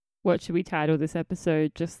what should we title this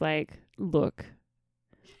episode? Just like, look,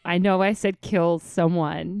 I know I said kill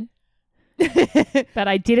someone, but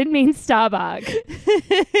I didn't mean Starbuck.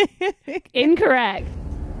 Incorrect.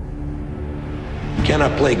 You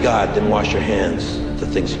cannot play God, then wash your hands of the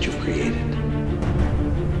things that you've created.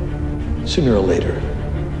 Sooner or later,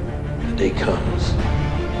 the day comes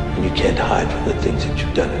when you can't hide from the things that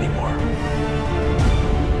you've done anymore.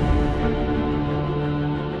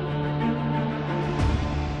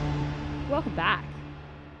 Welcome back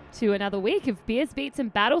to another week of Beers, Beats,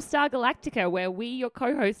 and Battlestar Galactica, where we, your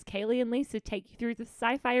co-hosts, Kaylee and Lisa, take you through the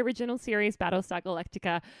sci-fi original series Battlestar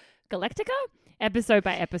Galactica, episode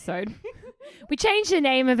by episode. We changed the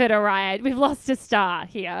name of it, all right. We've lost a star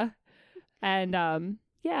here. And,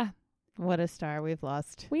 yeah. What a star we've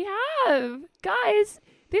lost. We have. Guys,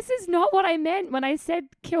 this is not what I meant when I said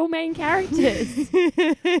kill main characters.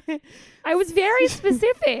 I was very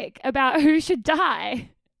specific about who should die.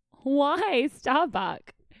 Why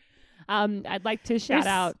Starbuck? I'd like to shout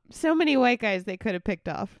out so many white guys they could have picked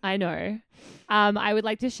off. I know. I would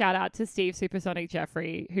like to shout out to Steve Supersonic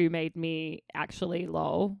Jeffrey, who made me actually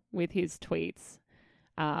lol with his tweets,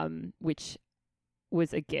 which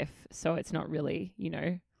was a GIF, so it's not really,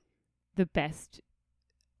 the best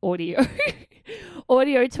audio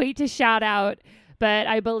tweet to shout out, but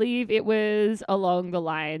I believe it was along the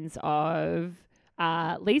lines of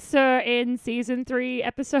Lisa in season 3,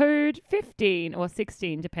 episode 15 or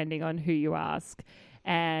 16, depending on who you ask.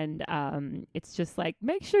 And it's just like,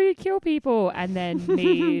 make sure you kill people. And then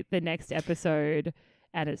me, the next episode,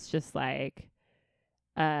 and it's just like,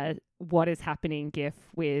 what is happening GIF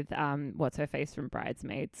with what's her face from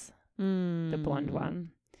Bridesmaids, the blonde one.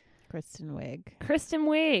 Kristen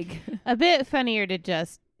Wiig. A bit funnier to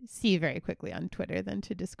just see very quickly on Twitter than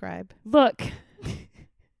to describe. Look,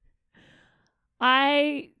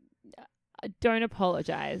 I don't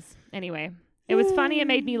apologize. Anyway, it was funny. It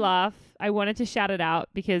made me laugh. I wanted to shout it out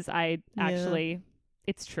because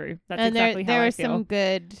it's true. That's exactly how there I were feel. Some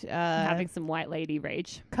good having some white lady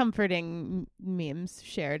rage. Comforting memes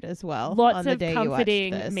shared as well. Lots on the of day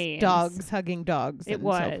comforting you watched this. memes. Dogs hugging dogs and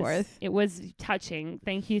so forth. It was touching.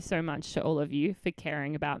 Thank you so much to all of you for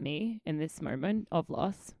caring about me in this moment of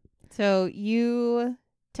loss. So you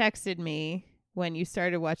texted me when you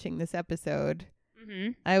started watching this episode.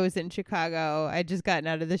 Mm-hmm. I was in Chicago. I'd just gotten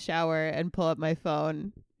out of the shower and pull up my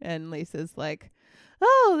phone, and Lisa's like,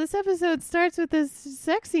 oh, this episode starts with this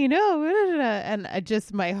sexy, and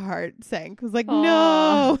my heart sank. I was like, Aww.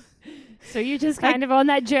 no. So you're just kind of on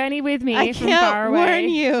that journey with me I from far can't away. warn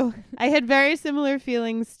you. I had very similar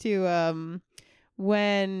feelings to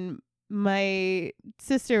when my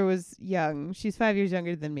sister was young. She's 5 years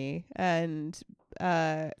younger than me, and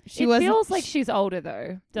she was. It feels like she's older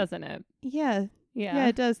though, doesn't it? Yeah. Yeah. Yeah,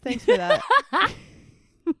 it does. Thanks for that.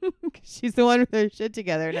 She's the one with her shit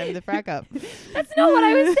together, and I'm the frack up. That's not what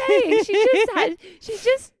I was saying.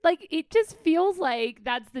 It just feels like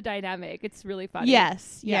that's the dynamic. It's really funny.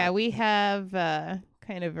 Yes. Yeah, we have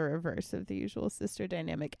kind of a reverse of the usual sister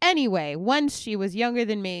dynamic. Anyway, once she was younger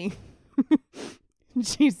than me,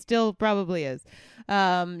 she still probably is.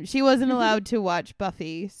 She wasn't allowed to watch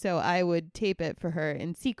Buffy, so I would tape it for her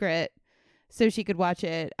in secret so she could watch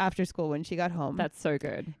it after school when she got home. That's so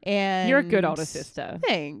good. And you're a good older sister.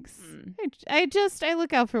 Thanks. I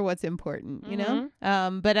look out for what's important, you know?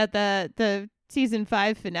 But at the season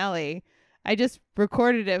 5 finale, I just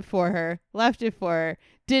recorded it for her, left it for her,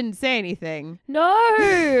 didn't say anything.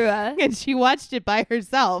 No. And she watched it by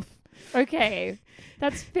herself. Okay.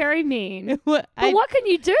 That's very mean. What can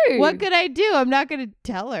you do? What could I do? I'm not going to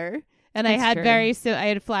tell her. And That's I had true. I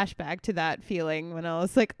had a flashback to that feeling when I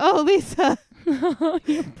was like, oh, Lisa.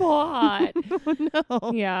 You poor heart. Oh,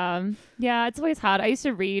 no. Yeah, it's always hard. I used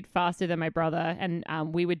to read faster than my brother, and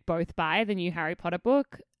we would both buy the new Harry Potter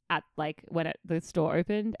book at when the store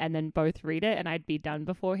opened, and then both read it, and I'd be done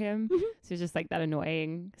before him. So it's just like that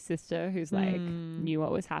annoying sister who's like knew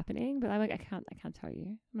what was happening, but I'm like, I can't tell you.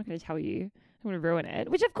 I'm not going to tell you. I'm going to ruin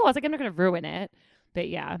it. Which of course, I'm not going to ruin it. But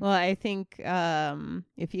yeah. Well, I think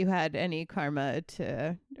if you had any karma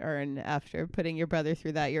to earn after putting your brother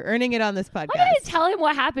through that, you're earning it on this podcast. I'm going to tell him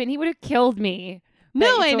what happened. He would have killed me. No, But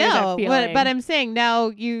I it's always that know. feeling. But I'm saying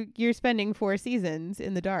now you're spending 4 seasons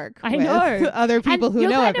in the dark. I with know. other people and who know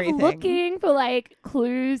you're kind everything. of looking for like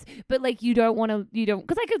clues, but like you don't,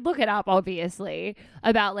 because I could look it up obviously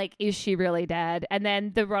about like, is she really dead? And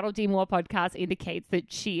then the Ronald D. Moore podcast indicates that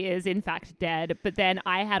she is in fact dead. But then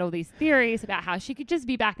I had all these theories about how she could just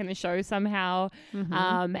be back in the show somehow.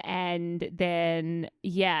 And then,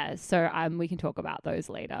 so we can talk about those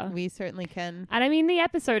later. We certainly can. And I mean, the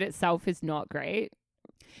episode itself is not great.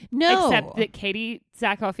 No. Except that Katie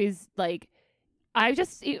Sackhoff is like, I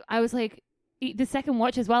was like, the second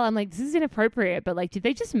watch as well, I'm like, this is inappropriate, but like, did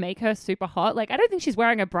they just make her super hot? Like, I don't think she's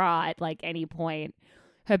wearing a bra at like any point.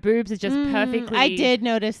 Her boobs are just perfectly. I did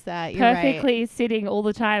notice that. You're perfectly right. sitting all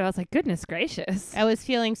the time. I was like, goodness gracious. I was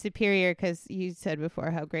feeling superior because you said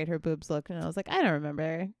before how great her boobs look, and I was like, I don't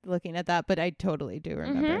remember looking at that, but I totally do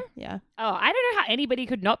remember. Yeah. Oh, I don't know how anybody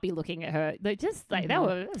could not be looking at her. Like, just like that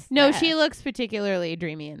was. No, bad. she looks particularly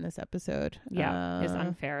dreamy in this episode. Yeah, it's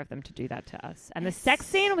unfair of them to do that to us. And the sex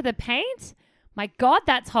scene with the paint. My God,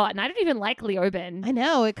 that's hot. And I don't even like Leoben. I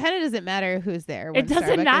know. It kind of doesn't matter who's there. When It doesn't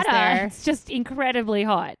Starbuck is matter. there. It's just incredibly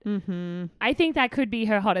hot. Mm-hmm. I think that could be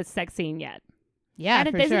her hottest sex scene yet. Yeah, and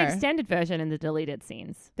for there's sure. an extended version in the deleted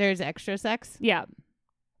scenes. There's extra sex. Yeah.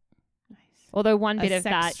 Nice. Although one bit A of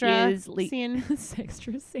that sextra is scene.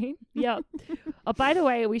 sextra scene. Yeah. Oh, by the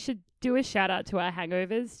way, we should do a shout out to our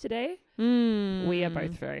hangovers today. We are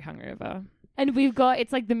both very hungover. And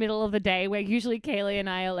it's like the middle of the day where usually Kaylee and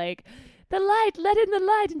I are like, the light, let in the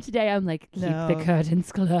light. And today I'm like, keep No. the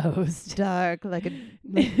curtains closed. dark, like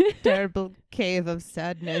a terrible cave of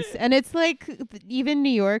sadness. And it's like even New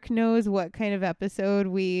York knows what kind of episode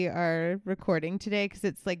we are recording today because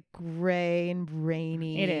it's like gray and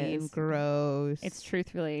rainy It is. and gross. It's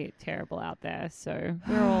truthfully terrible out there. So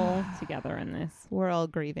we're all together in this. We're all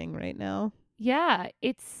grieving right now. Yeah,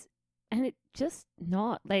 it's just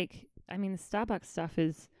not like, I mean, the Starbucks stuff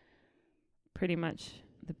is pretty much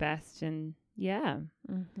the best. And yeah,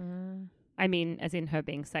 Mm-hmm. I mean, as in her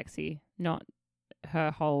being sexy, not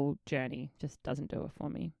her whole journey just doesn't do it for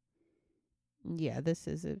me. Yeah, this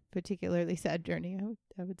is a particularly sad journey,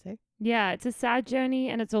 I would say. Yeah, it's a sad journey.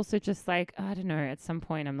 And it's also just like, I don't know, at some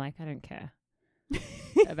point I'm like, I don't care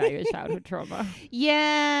about your childhood trauma.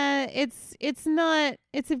 Yeah, it's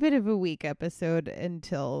a bit of a weak episode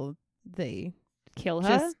until they Kill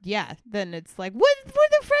her. then it's like, where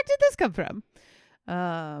the frick did this come from?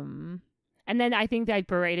 And then I think they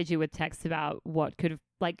berated you with texts about what could have,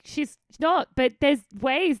 like, she's not, but there's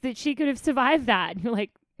ways that she could have survived that. And you're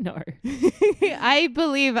like, no. I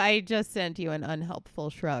believe I just sent you an unhelpful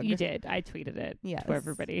shrug. You did. I tweeted it Yes. to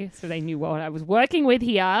everybody so they knew what I was working with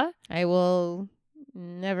here. I will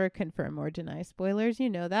never confirm or deny spoilers. You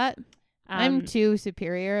know that. I'm too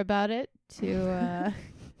superior about it to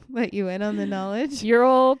let you in on the knowledge. You're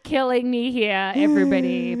all killing me here,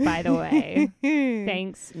 everybody, by the way.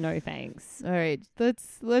 Thanks, no thanks. All right,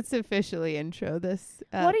 let's officially intro this.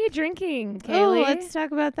 What are you drinking, Oh, Kaylee? let's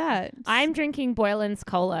talk about that. I'm drinking Boylan's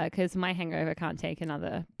Cola because my hangover can't take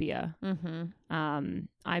another beer. Mm-hmm.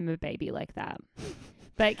 I'm a baby like that.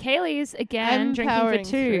 But Kaylee's again I'm drinking for powering 2.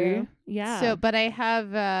 through. Yeah. So, but I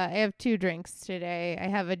have 2 drinks today. I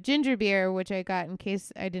have a ginger beer, which I got in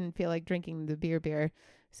case I didn't feel like drinking the beer.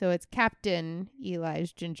 So it's Captain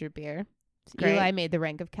Eli's ginger beer. Great. Eli made the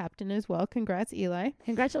rank of captain as well. Congrats, Eli.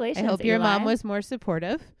 Congratulations. I hope your Eli. mom was more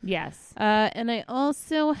supportive. Yes. And I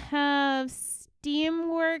also have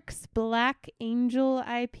Steamworks Black Angel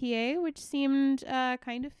IPA, which seemed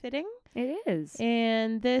kind of fitting. It is.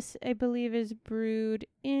 And this, I believe, is brewed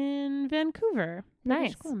in Vancouver, British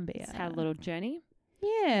Nice. Columbia. It's had a little journey.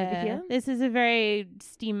 Yeah. here. This is a very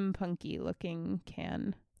steampunky looking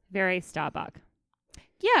can. Very Starbuck.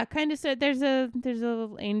 Yeah, kind of. So there's a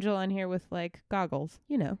little angel on here with like goggles,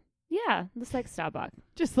 you know, Yeah, looks like Starbuck.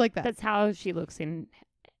 just like that. That's how she looks in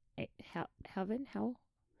Helven.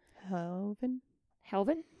 Helven.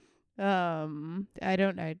 Helven? I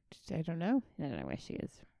don't know. I don't know where she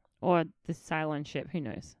is. Or the Cylon ship. Who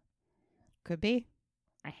knows? Could be.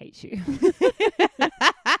 I hate you.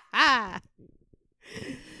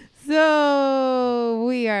 So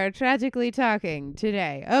we are tragically talking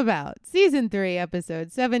today about season 3,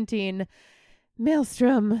 episode 17,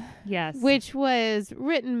 Maelstrom, Yes. which was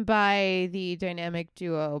written by the dynamic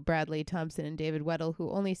duo Bradley Thompson and David Weddle,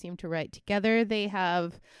 who only seem to write together. They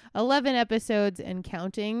have 11 episodes and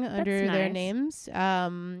counting under their nice. names.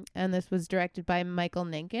 And this was directed by Michael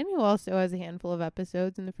Nankin, who also has a handful of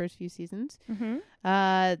episodes in the first few seasons.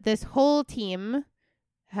 Mm-hmm. This whole team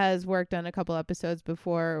has worked on a couple episodes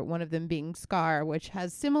before, one of them being Scar, which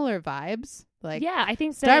has similar vibes. Like Yeah, I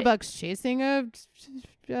think so. Starbucks chasing a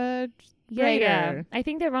Yeah. raider. I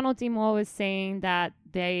think that Ronald D. Moore was saying that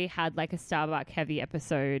they had like a Starbuck heavy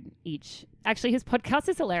episode each. Actually, his podcast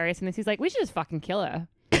is hilarious in this. He's like, we should just fucking kill her.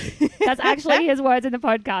 That's actually his words in the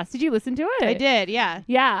podcast. Did you listen to it? I did, yeah.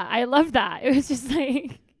 Yeah, I love that. It was just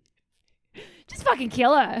like, just fucking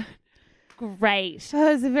kill her. great. So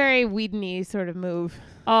it was a very Whedon-y sort of move.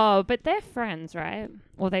 Oh, but they're friends, right?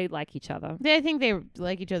 Or they like each other. I think they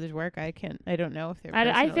like each other's work. I don't know if they're I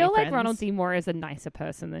personally feel like friends. Ronald D. Moore is a nicer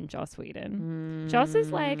person than Joss Whedon. Joss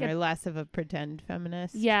is like or less of a pretend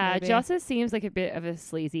feminist. Yeah, maybe. Joss seems like a bit of a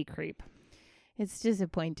sleazy creep. It's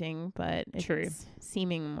disappointing, but True. It's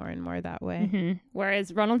seeming more and more that way. Mm-hmm.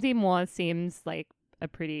 Whereas Ronald D. Moore seems like a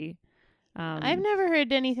pretty... I've never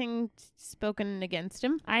heard anything spoken against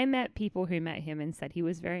him. I met people who met him and said he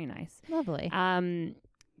was very nice. Lovely.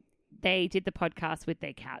 They did the podcast with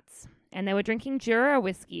their cats, and they were drinking Jura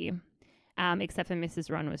whiskey, except for Mrs.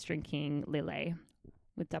 Ron was drinking Lillet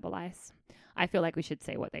with double ice. I feel like we should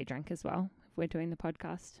say what they drank as well if we're doing the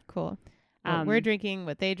podcast. Cool. What we're drinking,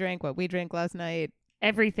 what they drank, what we drank last night.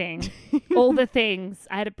 Everything. All the things.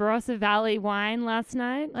 I had a Barossa Valley wine last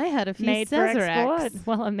night. I had a few made for export. Sazeracs.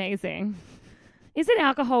 Well, amazing. Isn't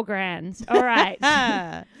alcohol grand? All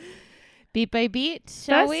right. Beat by beat,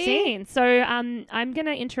 shall First we? scene. So I'm going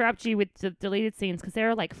to interrupt you with the deleted scenes because there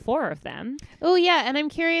are like 4 of them. Oh, yeah. And I'm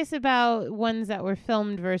curious about ones that were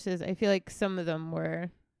filmed versus I feel like some of them were...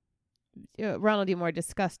 Ronald D. Moore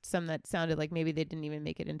discussed some that sounded like maybe they didn't even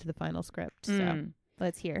make it into the final script. So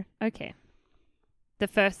let's hear. Okay. The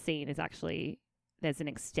first scene is actually... There's an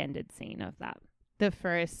extended scene of that. The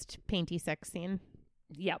first painty sex scene.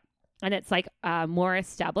 Yep. And it's like more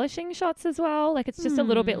establishing shots as well. Like it's just a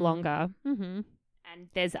little bit longer. Mm-hmm. And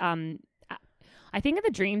there's I think in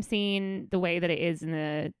the dream scene, the way that it is in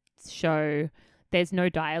the show, there's no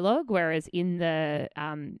dialogue, whereas in the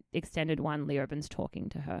extended one, Leoben's talking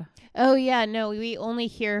to her. Oh yeah, no, we only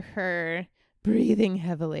hear her breathing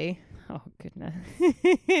heavily. Oh goodness.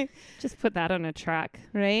 Just put that on a track.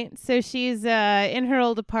 Right? So she's in her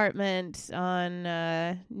old apartment on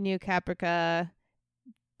New Caprica,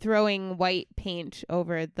 throwing white paint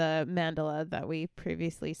over the mandala that we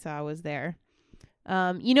previously saw was there.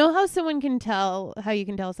 You know how you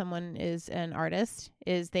can tell someone is an artist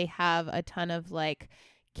is they have a ton of like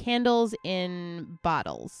candles in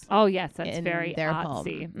bottles. Oh yes, that's in very their artsy. home.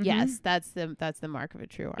 Mhm. Yes, that's the mark of a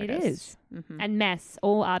true artist. It is. Mm-hmm. And mess.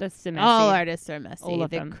 All artists are messy. All artists are messy. All of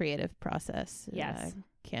the them. creative process. Yes.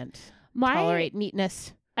 Can't My tolerate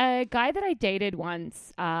neatness. A guy that I dated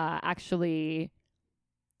once actually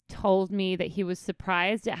told me that he was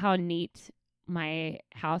surprised at how neat my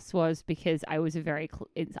house was because I was a very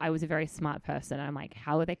smart person. I'm like,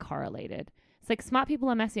 how are they correlated? It's like smart people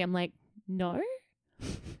are messy. I'm like, no.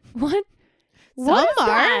 What? What is Some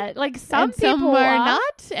are. that? Like some And people some are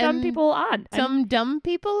not. Some and people aren't. Some dumb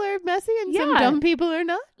people are messy and some Yeah. dumb people are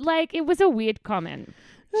not. Like it was a weird comment.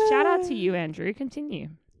 Shout out to you, Andrew. Continue.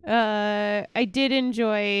 I did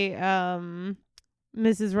enjoy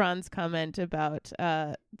Mrs. Ron's comment about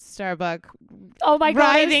Starbuck Oh my god,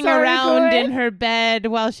 it's writhing so around good. in her bed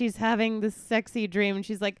while she's having this sexy dream. And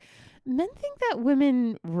she's like, men think that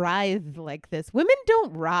women writhe like this. Women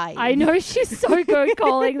don't writhe. I know, she's so good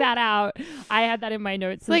calling that out. I had that in my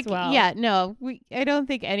notes like, as well. yeah, no, I don't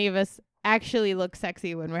think any of us actually look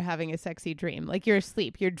sexy when we're having a sexy dream. Like you're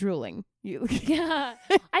asleep, you're drooling. Yeah.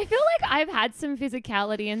 I feel like I've had some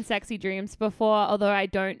physicality in sexy dreams before, although I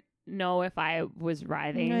don't know if I was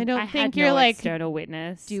writhing. I don't had think no you're like external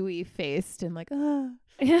witness. dewy faced and like, ah.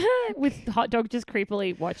 With hot dog just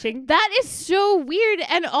creepily watching. That is so weird.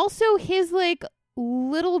 And also his like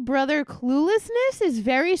little brother cluelessness is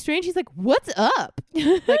very strange. He's like, what's up?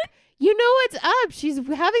 Like, you know what's up. She's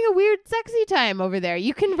having a weird sexy time over there.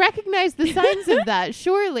 You can recognize the signs of that.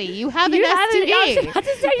 Surely. You have an STD. I was about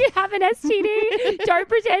to say you have an STD. Don't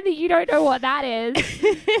pretend that you don't know what that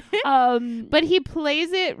is. But he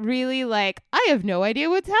plays it really like, I have no idea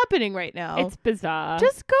what's happening right now. It's bizarre.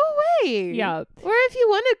 Just go away. Yeah. Or if you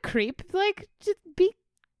want to creep, like, just be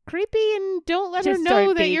creepy and don't let her Just know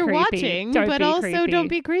don't that be you're creepy. watching. Don't but be also creepy. don't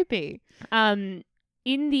be creepy. In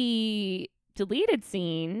the deleted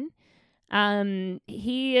scene,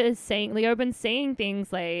 he is saying, Leoben's saying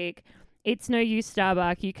things like, it's no use,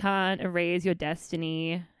 Starbuck. You can't erase your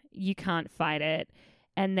destiny. You can't fight it.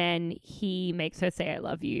 And then he makes her say, I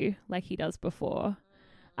love you, like he does before.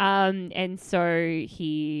 And so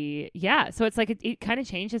so it's like it kind of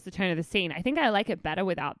changes the tone of the scene. I think I like it better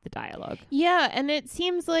without the dialogue. Yeah, and it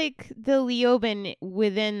seems like the Leoben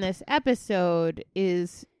within this episode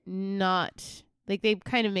is not... Like, they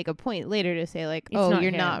kind of make a point later to say, like, It's oh, not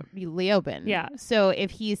you're him. not Leoben. Yeah. So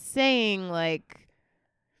if he's saying, like,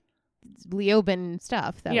 Leoben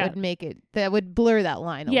stuff, that would blur that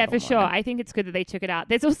line a Yeah, little for sure. more. I think it's good that they took it out.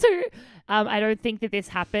 There's also, I don't think that this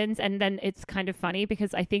happens. And then it's kind of funny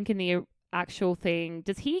because I think in the actual thing,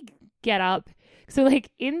 does he get up? So like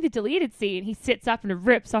in the deleted scene, he sits up and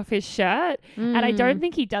rips off his shirt. And I don't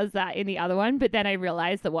think he does that in the other one. But then I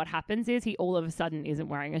realized that what happens is he all of a sudden isn't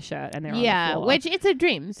wearing a shirt and they're on the floor. Which it's a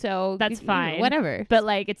dream. So that's fine. Whatever. But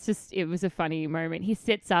like, it was a funny moment. He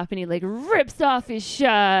sits up and he like rips off his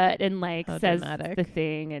shirt and like says dramatic. the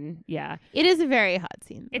thing. And yeah, It is a very hot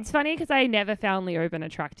scene. it's funny because I never found Leoben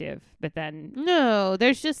attractive, but then No,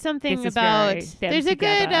 there's just something this is about very them there's a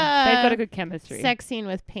together. good They've got a good chemistry. sex scene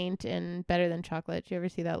with paint in Better Than Chocolate. Did you ever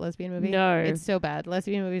see that lesbian movie? No. It's so bad.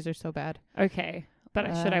 Lesbian movies are so bad. Okay, but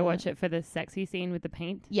should I watch it for the sexy scene with the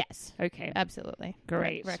paint? Yes, Okay, absolutely.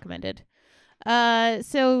 Great. Recommended.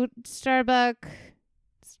 So Starbuck,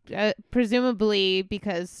 presumably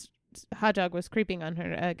because Hot Dog was creeping on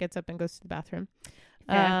her, gets up and goes to the bathroom.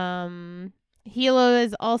 Fair. Hilo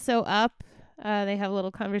is also up. They have a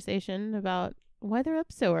little conversation about why they're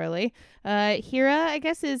up so early. Hira, I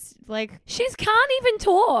guess, is like she can't even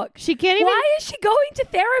talk. she can't even. Why is she going to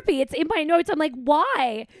therapy? It's in my notes. I'm like,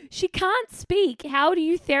 why? She can't speak. How do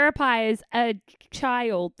you therapize a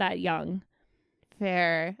child that young?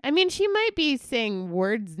 Fair. I mean, she might be saying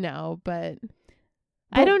words now, but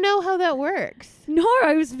I don't know how that works. No,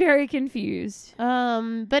 I was very confused.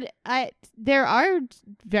 But there are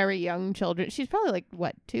very young children. She's probably like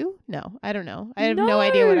what, 2? No, I don't know. I have no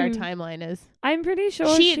idea what our timeline is. I'm pretty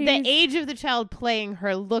sure The age of the child playing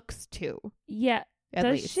her looks 2. Yeah. At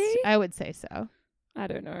Does least she? I would say so. I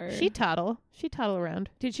don't know. She toddle around.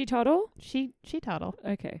 Did she toddle? She toddle.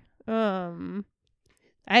 Okay.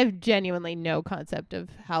 I have genuinely no concept of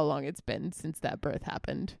how long it's been since that birth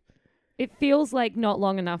happened. It feels like not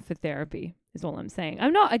long enough for therapy, is all I'm saying.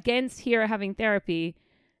 I'm not against Hira having therapy.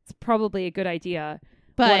 It's probably a good idea.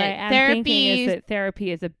 But what I am thinking is that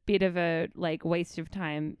therapy is a bit of a like waste of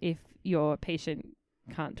time if your patient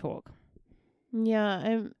can't talk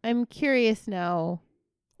yeah, I'm curious now.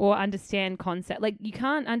 or understand concept. Like you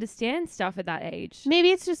can't understand stuff at that age. Maybe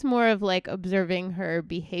it's just more of like observing her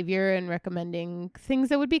behavior and recommending things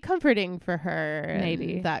that would be comforting for her. And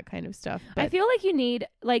Maybe. that kind of stuff. I But feel like you need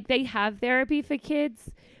like they have therapy for kids,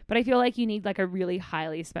 but I feel like you need like a really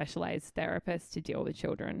highly specialized therapist to deal with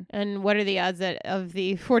children. and what are the odds that of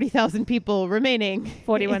the 40,000 people remaining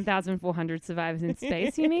 41,400 survivors in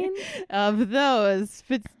space, you mean? of those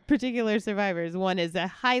particular survivors, one is a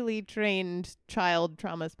highly trained child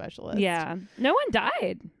trauma specialist? Yeah. No one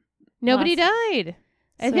died. Nobody died.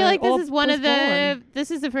 I So- feel like or this is one was of the. born.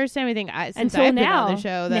 This is the first time I think since Until I've been now. on the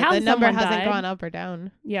show that Now the number someone hasn't died. gone up or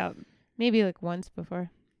down. Yeah. Maybe like once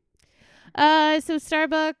before. So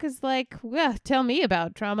Starbuck is like, well, tell me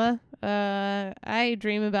about trauma. I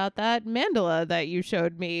dream about that mandala that you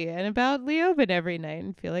showed me and about Leoben every night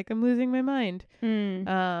and feel like I'm losing my mind.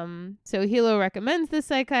 So Hilo recommends the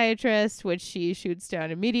psychiatrist, which she shoots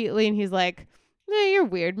down immediately, and he's like, you're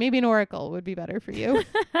weird. Maybe an oracle would be better for you.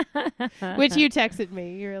 Which you texted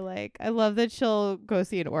me. You're like, I love that she'll go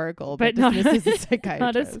see an oracle, but not dismisses a psychiatrist.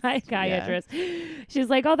 not a psychiatrist. She's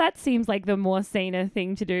like, oh, that seems like the more saner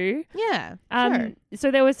thing to do. Yeah, sure.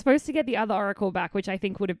 So they were supposed to get the other oracle back, which I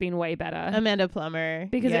think would have been way better. Amanda Plummer.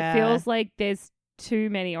 Because yeah. it feels like there's too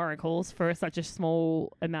many oracles for such a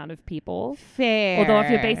small amount of people. fair. Although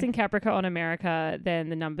if you're basing Caprica on America, then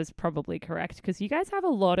the number's probably correct because you guys have a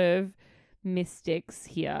lot of mystics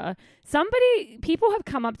here. People have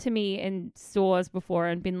come up to me in stores before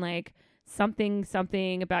and been like, something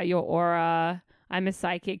about your aura. I'm a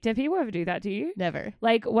psychic. Do people ever do that to you? Never.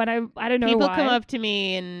 Like when I don't know People why. come up to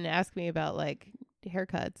me and ask me about like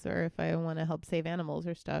haircuts or if I want to help save animals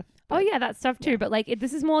or stuff. Oh yeah, that stuff too. yeah. But like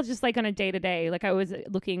this is more just like on a day to day. Like I was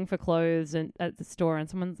looking for clothes and at the store, and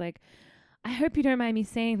someone's like, "I hope you don't mind me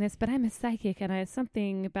saying this, but I'm a psychic and I have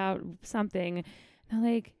something about something." And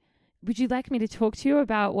they're like, "Would you like me to talk to you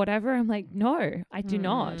about whatever?" I'm like, "No, I do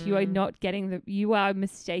not. You are not getting you are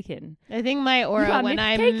mistaken." I think my aura are when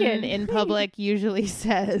I'm mistaken. in public usually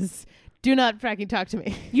says, do not fucking talk to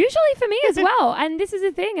me. Usually for me as well. And this is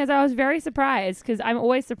the thing, as I was very surprised because I'm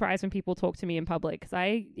always surprised when people talk to me in public because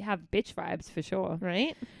I have bitch vibes for sure.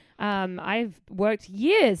 Right? I've worked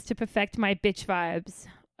years to perfect my bitch vibes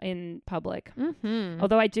in public. Mm-hmm.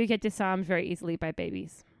 Although I do get disarmed very easily by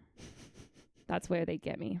babies. That's where they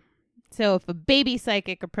get me. So if a baby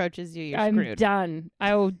psychic approaches you, you're I'm screwed. done.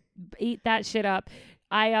 I will eat that shit up.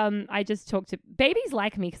 I just talk to babies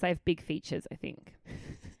like me because I have big features, I think.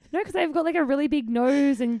 No, because I've got like a really big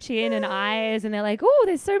nose and chin and eyes, and they're like, oh,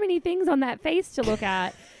 there's so many things on that face to look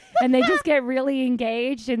at. And they just get really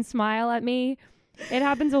engaged and smile at me. It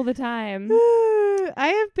happens all the time.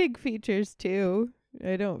 I have big features too.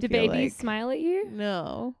 I don't Do feel babies like... smile at you?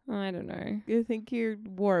 No. Oh, I don't know. I think you're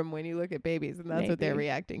warm when you look at babies, and that's what they're Maybe.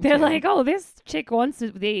 reacting They're to. like, oh, this chick wants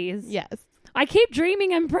these. Yes. I keep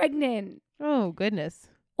dreaming I'm pregnant Oh, goodness.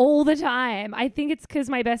 all the time. I think it's because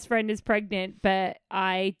my best friend is pregnant, but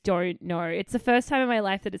I don't know. It's the first time in my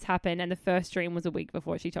life that it's happened, and the first dream was a week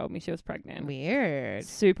before she told me she was pregnant. Weird.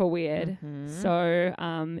 Super weird. Mhm. So,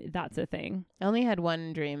 that's a thing. I only had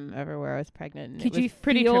one dream ever where I was pregnant. And Could it was you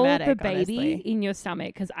pretty feel traumatic, the baby honestly. in your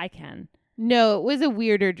stomach? Because I can. No, it was a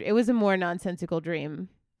weirder. It was a more nonsensical dream.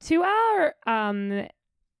 To our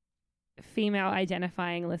female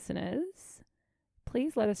identifying listeners,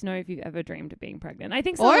 please let us know if you've ever dreamed of being pregnant. I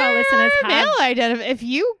think some Or of our listeners male have. identify. If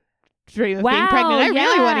you dream of being Wow, pregnant, I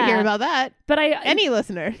really want to hear yeah. about that. But Any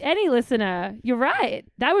listener, any listener, you're right.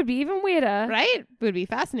 That would be even weirder. right? Would be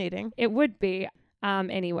fascinating. It would be.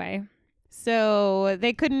 Anyway, So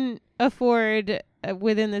they couldn't afford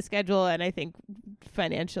within the schedule, and I think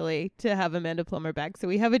financially, to have Amanda Plummer back. So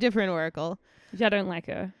we have a different Oracle. I don't like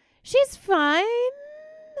her. She's fine.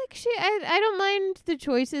 Like I don't mind the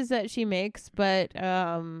choices that she makes, but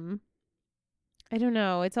I don't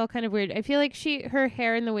know. It's all kind of weird. I feel like her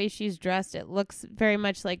hair and the way she's dressed, it looks very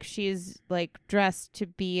much like she's like dressed to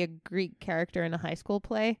be a Greek character in a high school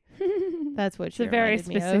play. That's what It's she a very reminded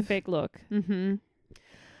me of. specific look. Mm-hmm.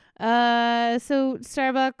 So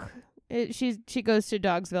Starbuck, she goes to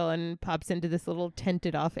Dogsville and pops into this little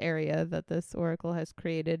tented off area that this Oracle has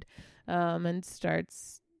created, and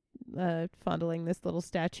starts fondling this little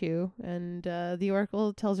statue. And the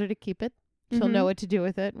Oracle tells her to keep it. She'll Mhm. know what to do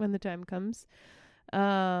with it when the time comes.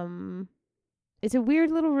 It's a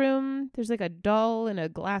weird little room. There's like a doll in a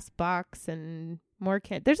glass box and more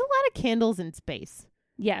there's a lot of candles in space.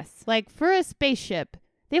 Yes. Like for a spaceship,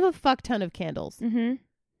 they have a fuck ton of candles. Mm-hmm.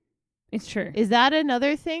 It's true. Is that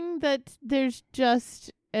another thing that there's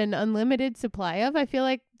just an unlimited supply of? I feel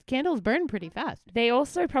like candles burn pretty fast. They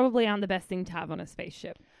also probably aren't the best thing to have on a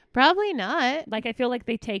spaceship. Probably not. Like, I feel like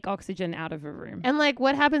they take oxygen out of a room. And like,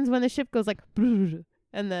 what happens when the ship goes like, and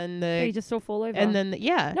then They just all fall over. and then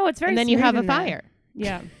yeah, no, it's very and then you smooth have a in there. fire.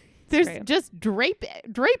 Yeah. There's great. just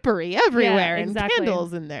drapery everywhere exactly. and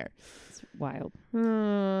candles in there. It's wild.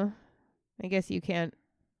 I guess you can't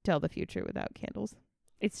tell the future without candles,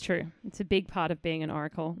 It's true. It's a big part of being an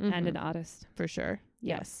oracle and an Mhm. artist. for sure.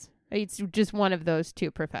 Yeah. Yes. It's just one of those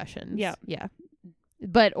two professions. Yeah. Yeah.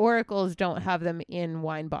 But oracles don't have them in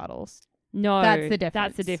wine bottles. No, That's the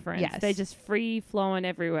That's the difference. difference. Yes. They're just free flowing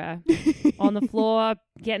everywhere. On the floor,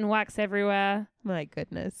 getting wax everywhere. My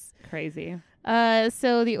goodness. Crazy.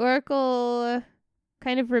 So the oracle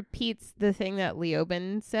kind of repeats the thing that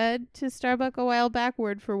Leoben said to Starbuck a while back,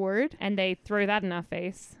 word for word. And they throw that in our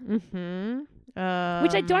face. Mm-hmm.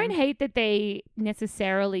 Which I don't hate that they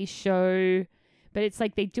necessarily show, but it's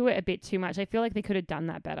like they do it a bit too much. I feel like they could have done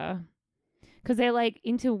that better. Because they're like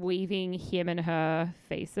interweaving him and her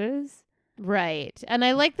faces. Right. And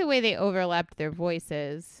I like the way they overlapped their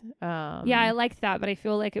voices. Yeah, I liked that, but I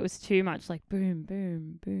feel like it was too much. Like boom,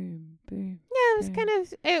 boom, boom, boom. Yeah, it was Yeah. kind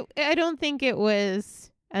of. I don't think it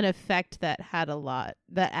was an effect that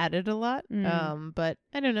added a lot. But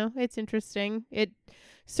I don't know. It's interesting. It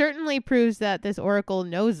certainly proves that this oracle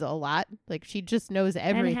knows a lot. Like she just knows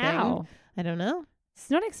everything. And how? I don't know. It's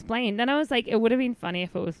not explained. Then I was like, it would have been funny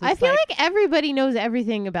if it was. I feel like everybody knows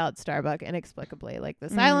everything about Starbuck inexplicably. Like the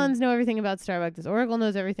Cylons know everything about Starbuck. This oracle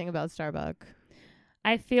knows everything about Starbuck.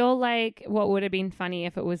 I feel like what would have been funny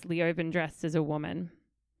if it was Leoben dressed as a woman,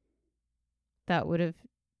 That would have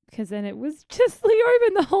because then it was just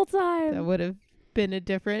Leoben the whole time. been a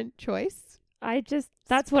different choice.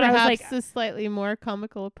 That's what I was like. Perhaps a slightly more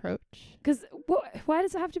comical approach. Because why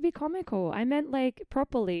does it have to be comical? I meant like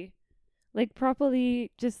properly,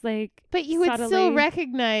 just like. But you would still subtly.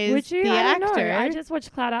 recognize Would you? the I don't actor. know. I just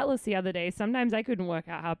watched Cloud Atlas the other day. Sometimes I couldn't work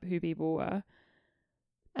out who people were.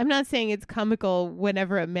 I'm not saying it's comical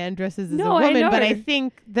whenever a man dresses as No, a I woman, but know. I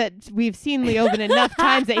think that we've seen Leoben enough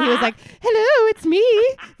times that he was like, "Hello, it's me,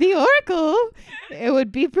 the Oracle." It would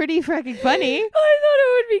be pretty freaking funny. I thought it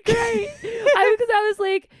would be great. Because I was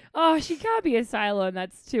like, oh, she can't be a Cylon.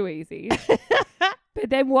 That's too easy. But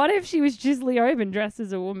then what if she was just Leoben dressed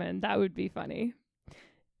as a woman? That would be funny.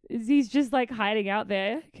 He's just like hiding out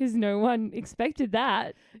there because no one expected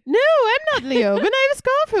that. No, I'm not Leoben. I have a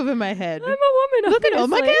scarf over my head. I'm a woman. Look at all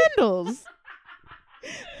my obviously. candles.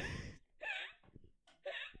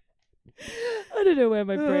 I don't know where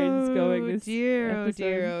my brain's going this dear,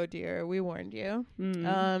 episode. oh dear. We warned you.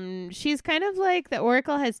 Mm. She's kind of like the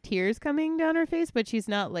Oracle has tears coming down her face, but she's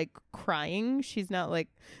not like crying. She's not like,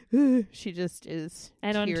 "Ugh." She just is.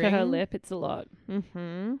 And onto her tearing. lip, it's a lot.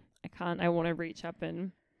 Mm-hmm. I want to reach up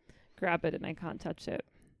and grab it and I can't touch it.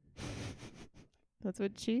 That's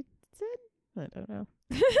what she said. I don't know.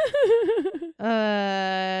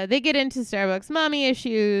 They get into Starbucks mommy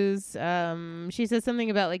issues. She says something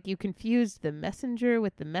about like you confused the messenger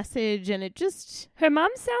with the message, and it just Her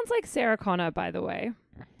mum sounds like Sarah Connor, by the way.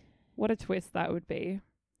 What a twist that would be.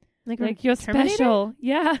 Like you're Terminator? special.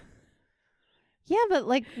 Yeah. Yeah, but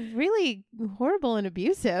like really horrible and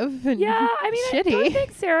abusive and Yeah, I mean, shitty. I don't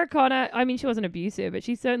think Sarah Connor, I mean, she wasn't abusive, but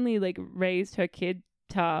she certainly like raised her kid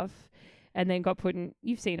tough and then got put in,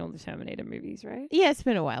 you've seen all the Terminator movies, right? Yeah, it's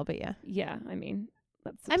been a while, but yeah. Yeah, I mean,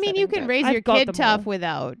 that's I mean, you can upsetting, but raise I've your got kid them tough all.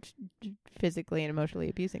 without physically and emotionally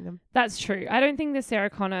abusing them. That's true. I don't think that Sarah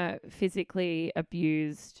Connor physically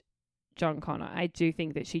abused John Connor. I do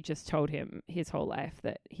think that she just told him his whole life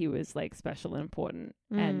that he was like special and important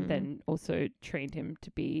and then also trained him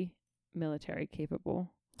to be military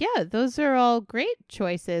capable. Yeah, those are all great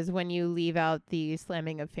choices when you leave out the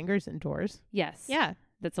slamming of fingers in doors. Yes. Yeah,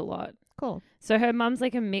 That's a lot. cool. So her mum's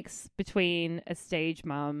like a mix between a stage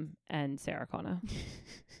mum and Sarah Connor.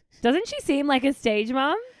 Doesn't she seem like a stage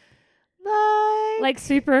mum? Like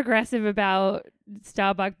super aggressive about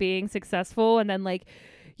Starbuck being successful and then like,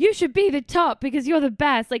 you should be the top because you're the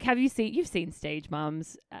best. Like, you've seen stage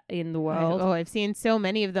mums in the world. I've seen so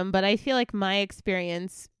many of them, but I feel like my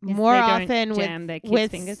experience Is more they don't often jam their kids' with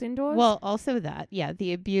fingers indoors. Well, also that. Yeah,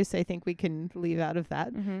 the abuse, I think we can leave out of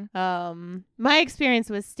that. Mm-hmm. My experience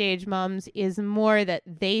with stage moms is more that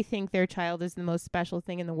they think their child is the most special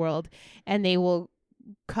thing in the world and they will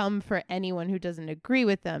come for anyone who doesn't agree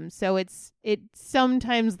with them. So it's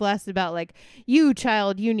sometimes less about like, you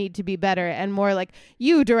child, you need to be better, and more like,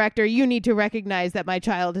 you director, you need to recognize that my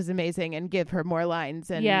child is amazing and give her more lines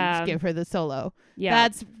and give her the solo. Yeah.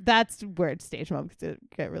 That's where stage moms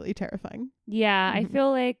get really terrifying. Yeah, I Mhm. feel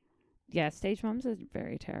like, stage mums are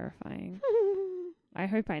very terrifying. I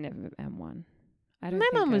hope I never am one. I don't My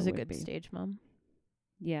think mom I was a would good be. stage mom.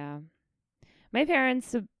 Yeah. My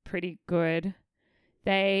parents are pretty good.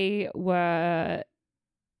 They were,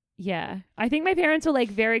 I think my parents were like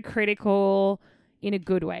very critical in a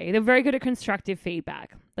good way. They're very good at constructive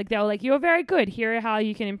feedback. Like they were like, you're very good. Here are how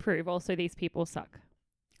you can improve. Also, these people suck.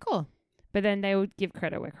 Cool. But then they would give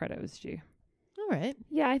credit where credit was due. All right.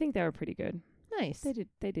 Yeah, I think they were pretty good. Nice.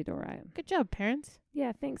 They did all right. Good job, parents.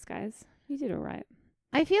 Yeah, thanks guys. You did all right.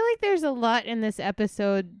 I feel like there's a lot in this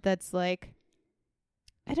episode that's like,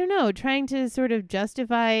 I don't know, trying to sort of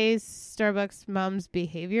justify Starbucks mom's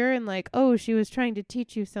behavior and like, oh, she was trying to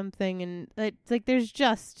teach you something, and like there's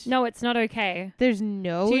just No, it's not okay. there's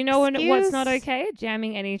no. Do you know what's excuse. not okay?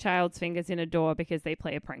 Jamming any child's fingers in a door because they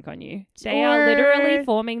play a prank on you. They are literally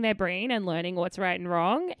forming their brain and learning what's right and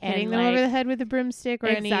wrong. Hitting and them like, over the head with a broomstick or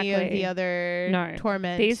any of Exactly. the other No.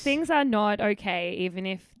 torment. These things are not okay, even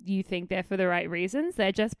if you think they're for the right reasons.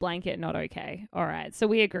 They're just blanket not okay. All right. So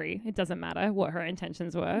we agree. It doesn't matter what her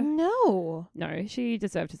intentions were. No. No, she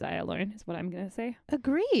deserved to die alone, is what I'm going to say.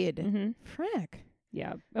 Agreed. Mm-hmm. Frack.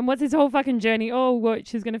 Yeah. And what's his whole fucking journey? Oh, what?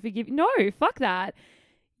 She's going to forgive. No, fuck that.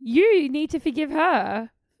 You need to forgive her.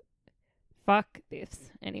 Fuck this.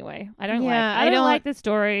 Anyway, I don't like the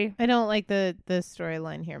story. I don't like the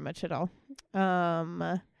storyline here much at all.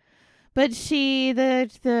 But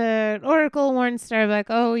the Oracle warns Starbuck,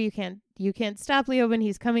 oh, you can't stop Leoben,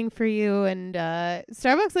 he's coming for you, and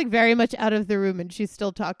Starbuck's like very much out of the room and she's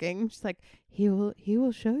still talking. She's like, he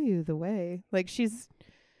will show you the way. Like she's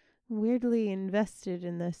weirdly invested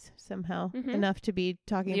in this somehow, enough to be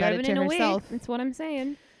talking about it to herself. That's what I'm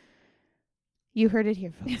saying. You heard it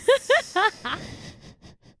here, folks.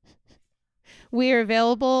 We are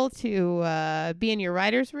available to be in your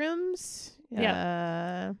writers' rooms.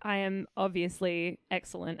 I am obviously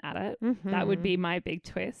excellent at it. That would be my big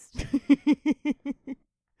twist.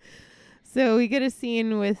 So we get a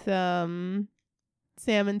scene with Sam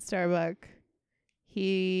and Starbuck.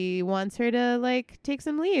 He wants her to like take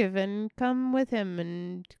some leave and come with him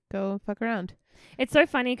and go fuck around. It's so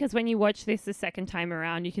funny because when you watch this the second time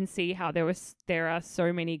around, you can see how there are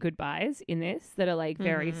so many goodbyes in this that are like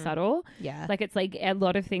very subtle. Yeah. Like it's like a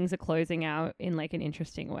lot of things are closing out in like an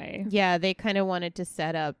interesting way. Yeah, they kind of wanted to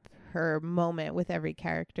set up her moment with every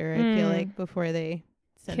character, I feel like, before they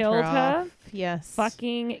sent Killed her her? off. Yes.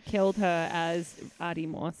 Fucking killed her, as Artie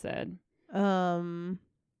Moore said.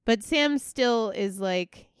 But Sam still is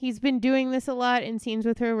like, he's been doing this a lot in scenes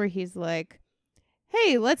with her where he's like,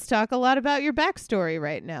 hey, let's talk a lot about your backstory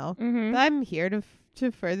right now. I'm here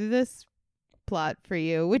to further this plot for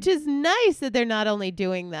you, which is nice that they're not only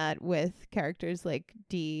doing that with characters like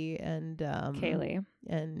Dee and Kaylee.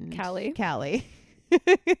 and Callie. Callie.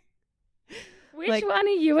 Which one are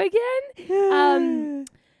you again?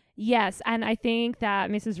 Yes, and I think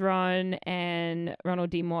that Mrs. Ron and Ronald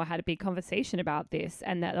D. Moore had a big conversation about this,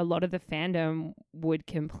 and that a lot of the fandom would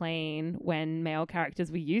complain when male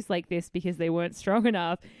characters were used like this because they weren't strong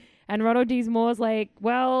enough. And Ronald D. Moore's like,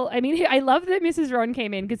 well, I mean, I love that Mrs. Ron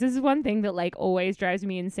came in because this is one thing that like always drives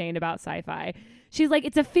me insane about sci-fi. She's like,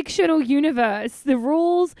 it's a fictional universe. The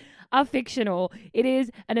rules are fictional. It is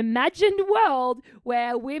an imagined world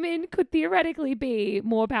where women could theoretically be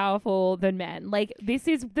more powerful than men. Like, this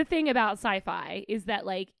is the thing about sci-fi, is that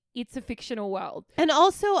like it's a fictional world. And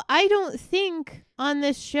also, I don't think on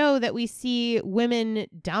this show that we see women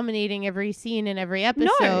dominating every scene in every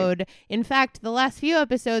episode. No. In fact, the last few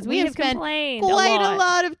episodes, we have spent quite a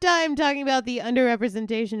lot of time talking about the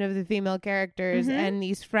underrepresentation of the female characters and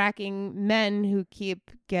these fracking men who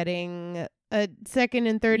keep getting a second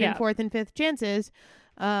and third and fourth and fifth chances.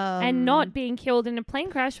 And not being killed in a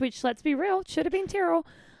plane crash, which, let's be real, should have been Tyrell.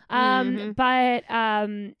 But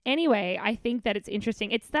anyway, I think that it's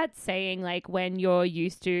interesting. It's that saying, like, when you're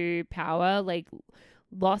used to power, like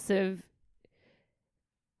loss of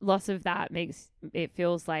that makes it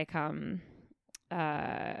feels like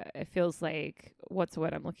what's the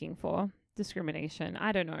word I'm looking for? Discrimination.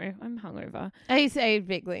 I don't know. I'm hungover. I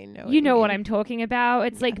vaguely know. You know what I'm talking about.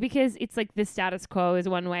 It's like, because it's like the status quo is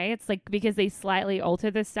one way. It's like because they slightly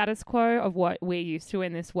alter the status quo of what we're used to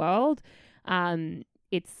in this world.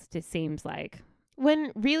 It just seems like,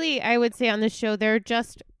 when really, I would say on this show, there are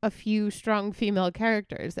just a few strong female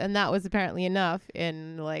characters, and that was apparently enough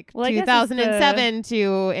in 2007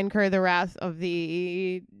 to incur the wrath of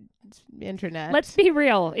the internet. Let's be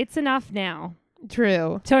real. It's enough now.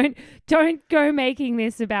 True. Don't go making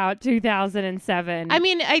this about 2007. I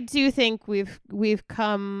mean, I do think we've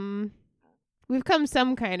come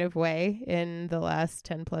some kind of way in the last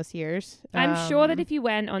 10 plus years. I'm sure that if you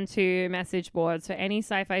went onto message boards for any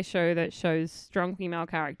sci-fi show that shows strong female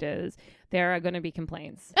characters, there are going to be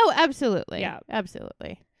complaints. Oh, absolutely. Yeah,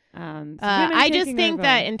 absolutely. So I just think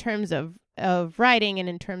that in terms of writing and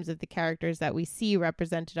in terms of the characters that we see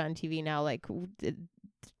represented on TV now, like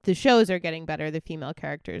the shows are getting better. The female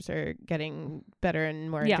characters are getting better and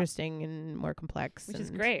more interesting and more complex. Which is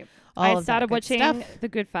great. I started watching The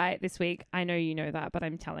Good Fight this week. I know you know that, but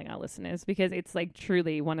I'm telling our listeners because it's like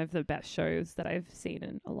truly one of the best shows that I've seen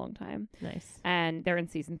in a long time. Nice. And they're in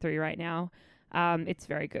season 3 right now. It's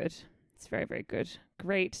very good. It's very, very good.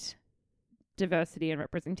 Great diversity and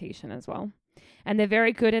representation as well. And they're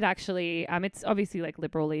very good at actually, it's obviously like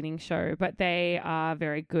liberal leaning show, but they are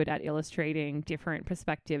very good at illustrating different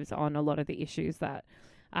perspectives on a lot of the issues that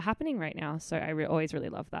are happening right now. So I always really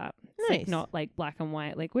love that. It's nice. Like not like black and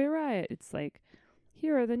white, like we're right. It's like,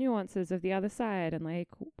 here are the nuances of the other side and like,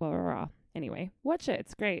 blah, blah, blah. Anyway, watch it.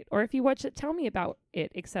 It's great. Or if you watch it, tell me about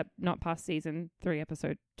it, except not past season 3,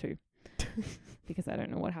 episode 2, because I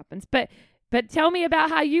don't know what happens. But tell me about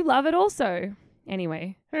how you love it also.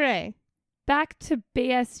 Anyway. Hooray. Back to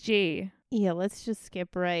BSG. Yeah, let's just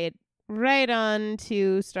skip right on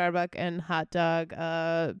to Starbuck and Hot Dog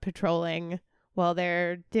patrolling while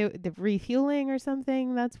they're refueling or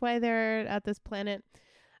something. That's why they're at this planet.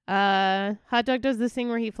 Hot Dog does this thing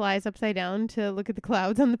where he flies upside down to look at the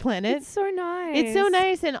clouds on the planet. It's so nice. It's so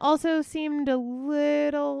nice, and also seemed a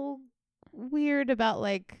little weird about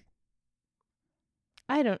like,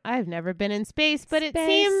 I've never been in space, but it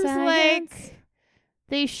seems like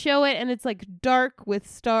they show it and it's like dark with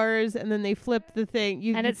stars, and then they flip the thing.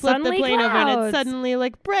 You flip the plane over and it's suddenly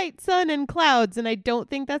like bright sun and clouds, and I don't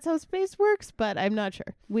think that's how space works, but I'm not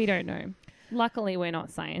sure. We don't know. Luckily, we're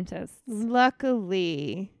not scientists.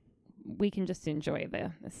 Luckily. We can just enjoy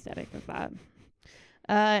the aesthetic of that.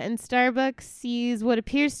 And Starbuck sees what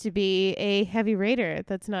appears to be a heavy raider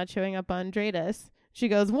that's not showing up on Dratus. She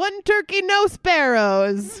goes, 1 turkey, no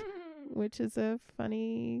sparrows, which is a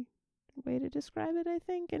funny way to describe it, I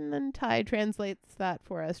think. And then Ty translates that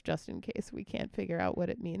for us just in case we can't figure out what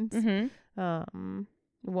it means. 1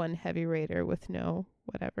 heavy raider with no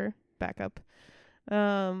whatever backup.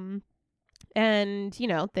 And, you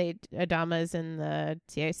know, Adama's in the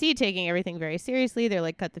CIC taking everything very seriously. They're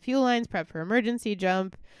like, cut the fuel lines, prep for emergency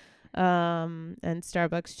jump. And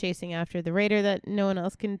Starbuck's chasing after the raider that no one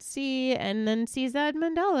else can see, and then sees that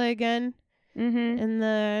Mandela again in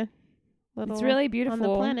the little, it's really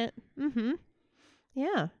beautiful on the planet.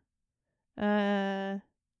 Yeah.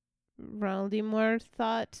 Ronald D. Moore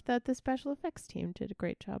thought that the special effects team did a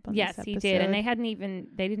great job on this episode. Yes, he did, and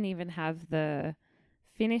they didn't even have the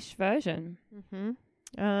finished version.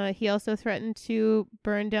 He also threatened to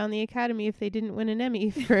burn down the Academy if they didn't win an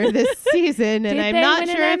Emmy for this season, and I'm not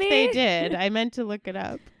sure if they did. I meant to look it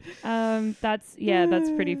up. That's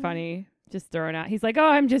pretty funny. just throwing out. He's like, oh,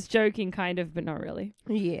 I'm just joking, kind of, but not really.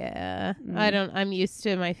 Yeah. Mm. I'm used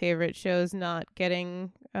to my favorite shows not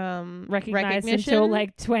getting Recognized recognition until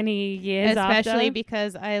like 20 years especially after.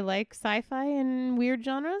 because I like sci-fi and weird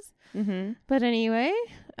genres. Mm-hmm. But anyway,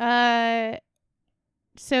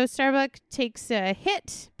 so Starbuck takes a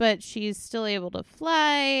hit, but she's still able to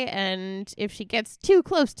fly, and if she gets too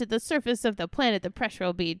close to the surface of the planet, the pressure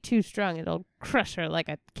will be too strong. It'll crush her like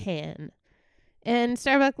a can. And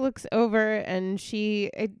Starbuck looks over, and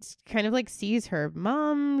it's kind of like sees her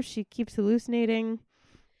mom. She keeps hallucinating.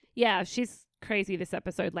 Yeah, she's crazy this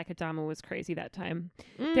episode, like Adama was crazy that time.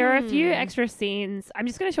 There are a few extra scenes. I'm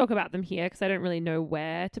just going to talk about them here because I don't really know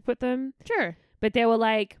where to put them. Sure. But there were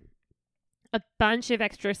like a bunch of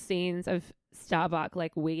extra scenes of Starbuck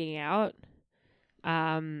like wigging out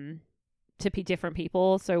to be different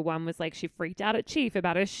people. So one was like she freaked out at Chief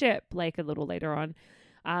about her ship, like a little later on.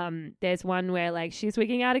 There's one where like she's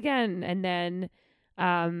wigging out again, and then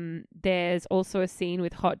there's also a scene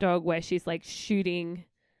with Hot Dog where she's like shooting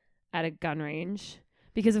at a gun range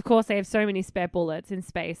because of course they have so many spare bullets in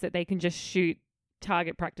space that they can just shoot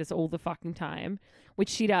target practice all the fucking time, which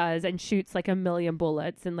she does, and shoots like 1,000,000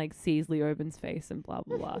 bullets and like sees Leoben's face and blah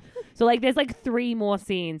blah blah. So like there's like 3 more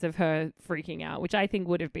scenes of her freaking out, which I think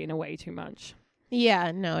would have been a way too much.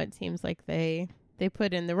 Yeah, no, it seems like they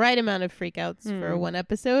put in the right amount of freakouts for one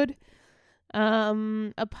episode.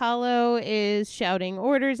 Apollo is shouting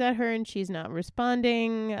orders at her and she's not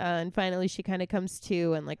responding. And finally she kind of comes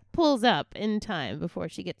to and like pulls up in time before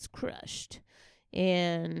she gets crushed.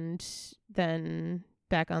 And then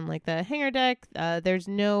back on like the hangar deck, there's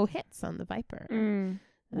no hits on the Viper.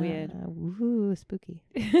 Weird. Woohoo, spooky.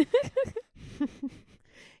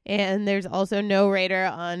 And there's also no radar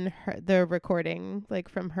on the recording, like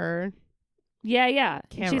from her. Yeah.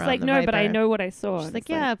 Camera She's on like, the no, but I Viper. know what I saw. She's And like, it's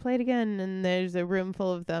yeah, play it again. And there's a room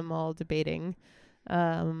full of them all debating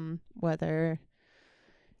whether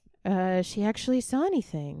she actually saw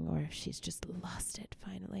anything or if she's just lost it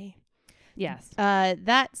finally. Yes.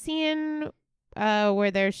 That scene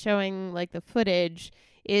where they're showing like the footage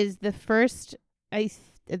is the first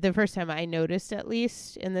time I noticed, at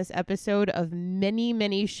least in this episode, of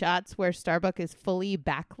many shots where Starbuck is fully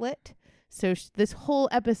backlit. So this whole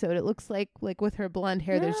episode, it looks like with her blonde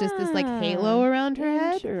hair, there's just this like halo around her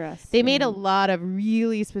head. They made a lot of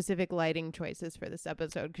really specific lighting choices for this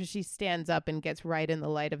episode because she stands up and gets right in the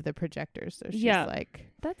light of the projector. So she's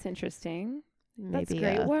like, that's interesting. maybe That's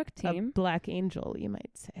great work, a team. black angel, you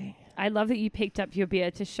might say. I love that you picked up your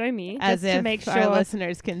beard to show me, As just if to make sure our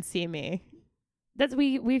listeners can see me. That's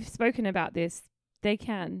we've spoken about this. They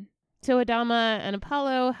can. So Adama and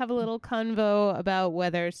Apollo have a little convo about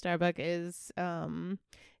whether Starbuck is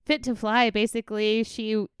fit to fly. Basically,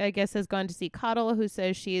 she, I guess, has gone to see Coddle, who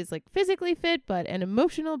says she is like physically fit, but an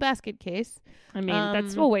emotional basket case. I mean,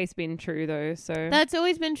 that's always been true, though. So That's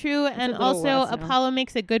always been true. And a little also, worse now. Apollo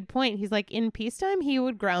makes a good point. He's like, in peacetime, he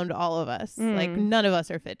would ground all of us. Like, none of us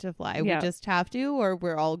are fit to fly. Yeah. We just have to, or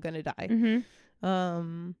we're all gonna die.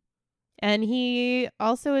 Mm-hmm. And he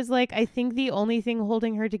also is like, I think the only thing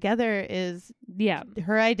holding her together is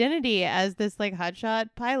her identity as this like hotshot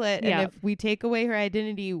pilot. Yeah. And if we take away her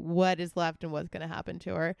identity, what is left and what's going to happen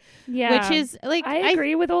to her? Yeah. Which is like, I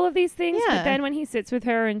agree with all of these things. Yeah. But then when he sits with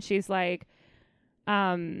her and she's like,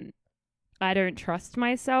 I don't trust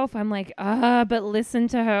myself, I'm like, but listen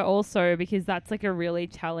to her also, because that's like a really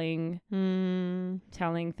telling thing,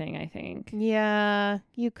 I think. Yeah,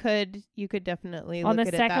 you could definitely On look the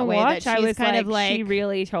at it second that way. watch, that I she's was kind like, of like she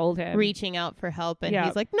really told him. reaching out for help, and Yeah.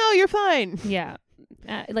 he's like, "No, you're fine." Yeah.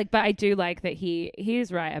 But I do like that he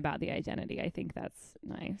is right about the identity. I think that's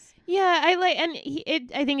nice. Yeah, I like, and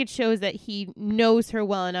I think it shows that he knows her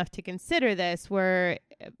well enough to consider this, where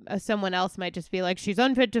someone else might just be like, she's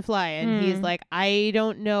unfit to fly, and he's like, I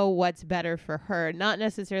don't know what's better for her, not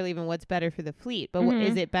necessarily even what's better for the fleet, but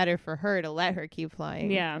is it better for her to let her keep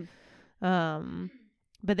flying? Yeah.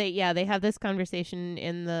 But they have this conversation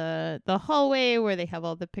in the hallway where they have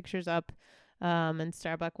all the pictures up, and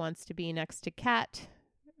Starbuck wants to be next to Kat.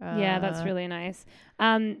 Yeah, that's really nice.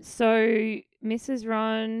 So Mrs.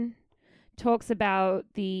 Ron talks about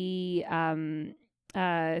the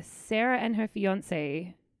Sarah and her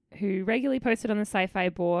fiance, who regularly posted on the Sci-Fi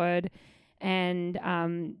board, and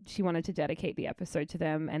she wanted to dedicate the episode to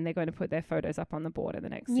them, and they're going to put their photos up on the board in the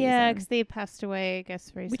next season. Yeah, because they passed away, I guess,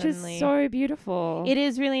 very which suddenly. is so beautiful. It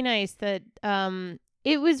is really nice that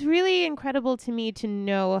it was really incredible to me to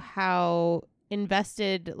know how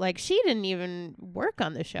invested, like, she didn't even work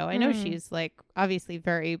on the show. I know she's like obviously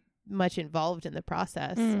very much involved in the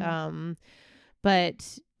process.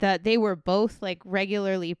 But that they were both like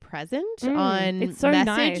regularly present on it's so message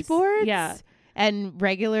nice. boards. Yeah. And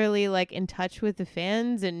regularly like in touch with the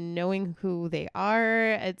fans and knowing who they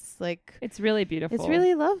are. It's like It's really beautiful. it's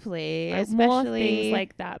really lovely. Like, especially more things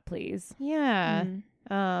like that, please. yeah.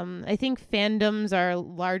 I think fandoms are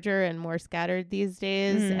larger and more scattered these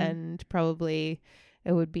days, and probably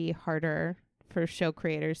it would be harder for show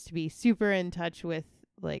creators to be super in touch with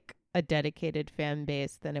like a dedicated fan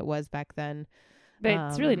base than it was back then. But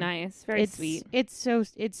it's really nice. Very it's sweet. It's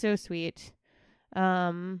so sweet.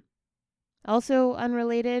 Also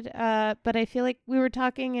unrelated, but I feel like we were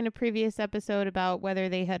talking in a previous episode about whether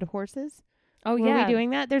they had horses. Oh, Were yeah. we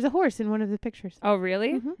doing that? There's a horse in one of the pictures. Oh,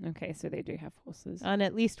 really? Mhm. Okay, so they do have horses. On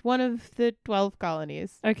at least one of the 12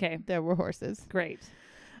 colonies, Okay, there were horses. great.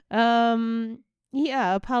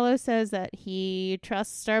 Yeah, Apollo says that he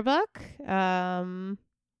trusts Starbuck.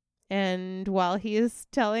 And while he is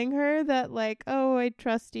telling her that, like, oh, I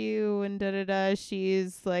trust you and da-da-da,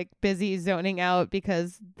 she's, like, busy zoning out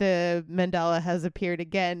because the mandala has appeared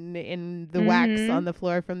again in the wax on the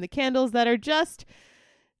floor from the candles that are just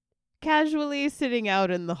casually sitting out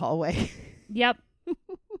in the hallway. Yep.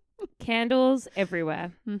 Candles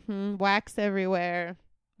everywhere. Wax everywhere.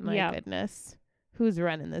 My Yep. goodness. Who's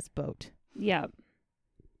running this boat? Yep.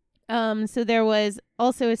 So there was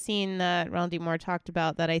also a scene that Ronald D. Moore talked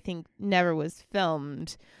about that I think never was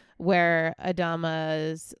filmed, where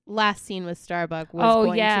Adama's last scene with Starbuck was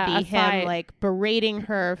going to be him fight. like berating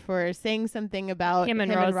her for saying something about Him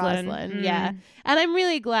and Rosalind. Yeah. And I'm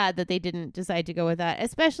really glad that they didn't decide to go with that,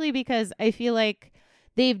 especially because I feel like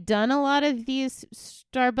they've done a lot of these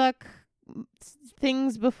Starbuck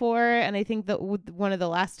things before, and I think that one of the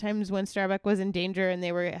last times when Starbuck was in danger and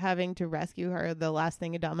they were having to rescue her, the last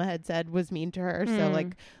thing Adama had said was mean to her. So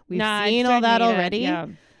like we've seen all that already. Yeah.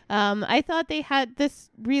 I thought they had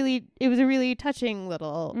this really, it was a really touching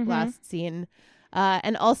little last scene,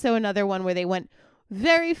 and also another one where they went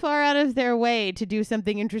very far out of their way to do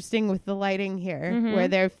something interesting with the lighting here, where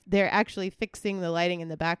they're actually fixing the lighting in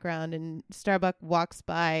the background, and Starbuck walks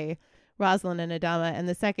by Rosalind and Adama, and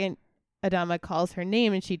the second Adama calls her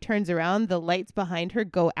name and she turns around, the lights behind her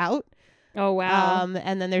go out. Oh, wow.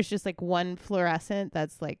 And then there's just like one fluorescent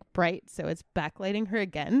that's like bright, so it's backlighting her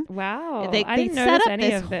again. Wow. They didn't set notice up any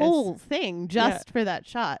this of this. whole thing just for that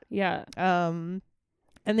shot. Yeah.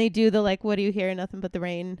 And they do the like, what do you hear? Nothing but the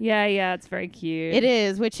rain. Yeah. It's very cute. It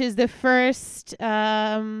is, which is the first,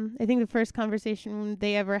 I think the first conversation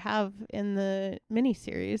they ever have in the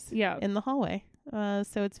miniseries. Yeah. In the hallway.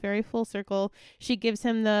 So it's very full circle. She gives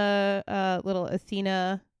him the little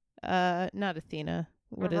Athena, not Athena.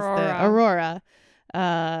 What is the Aurora?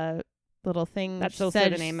 Little thing. That's also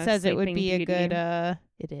the name of says it would Sleeping be Beauty. a good.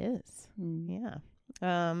 It is. Yeah.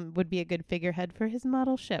 Would be a good figurehead for his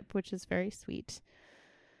model ship, which is very sweet.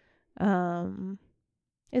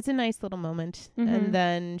 It's a nice little moment, and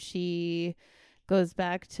then she goes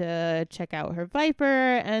back to check out her Viper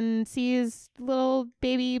and sees little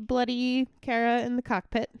baby bloody Kara in the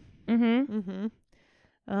cockpit. It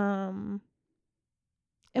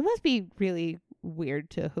must be really weird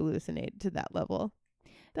to hallucinate to that level.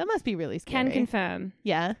 That must be really scary. Can confirm.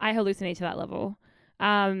 Yeah. I hallucinate to that level.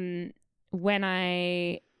 When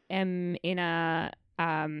I am in a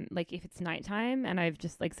like if it's nighttime and I've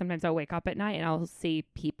just like sometimes I'll wake up at night and I'll see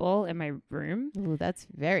people in my room. Ooh, that's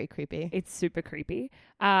very creepy. It's super creepy.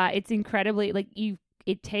 It's incredibly like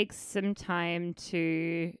it takes some time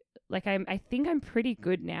to like I think I'm pretty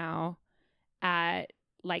good now at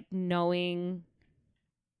like knowing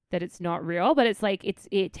that it's not real, but it's like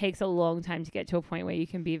it takes a long time to get to a point where you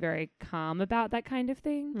can be very calm about that kind of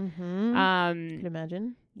thing. Can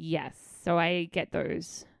imagine. Yes. So I get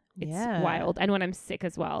those. It's wild. And when I'm sick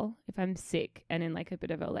as well, if I'm sick and in like a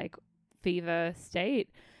bit of a like fever state,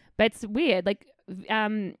 but it's weird. Like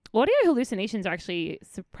audio hallucinations are actually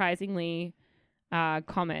surprisingly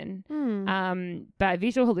common. But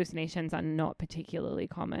visual hallucinations are not particularly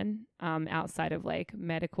common outside of like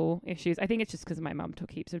medical issues. I think it's just because my mum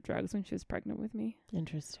took heaps of drugs when she was pregnant with me.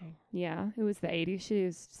 Interesting. Yeah, it was the 80s. She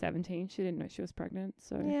was 17. She didn't know she was pregnant.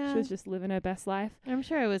 So Yeah. she was just living her best life. I'm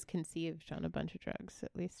sure I was conceived on a bunch of drugs, at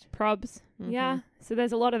least. Probs. Yeah. So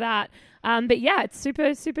there's a lot of that. But yeah, it's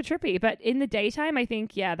super, super trippy. But in the daytime, I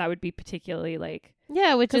think, yeah, that would be particularly like...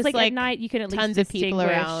 Yeah, which is like like at night, you can at least tons of people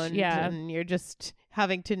distinguish. around, Yeah. and you're just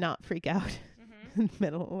having to not freak out in the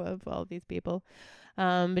middle of all these people.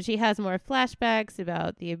 But she has more flashbacks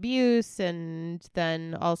about the abuse, and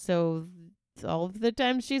then also all of the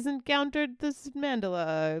times she's encountered this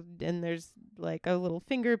mandala, and there's like a little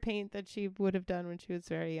finger paint that she would have done when she was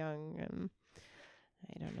very young.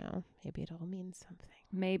 I don't know. Maybe it all means something.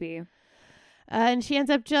 Maybe. And she ends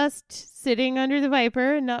up just sitting under the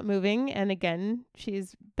Viper and not moving. And again,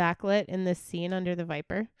 she's backlit in this scene under the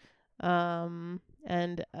Viper.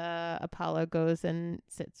 And Apollo goes and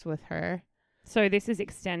sits with her. So this is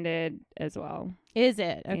extended as well. Is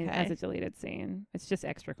it? Okay. As a deleted scene. It's just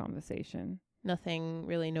extra conversation. Nothing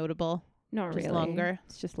really notable. Not Just really. longer.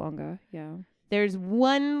 It's just longer. Yeah. There's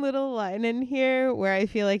one little line in here where I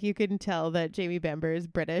feel like you can tell that Jamie Bamber is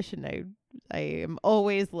British, and I am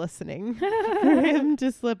always listening for him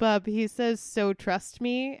to slip up. He says, "So trust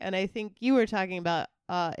me," and I think you were talking about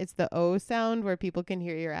it's the O sound where people can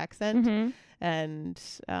hear your accent. Mm-hmm. And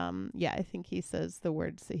I think he says the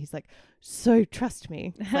words. He's like, "So trust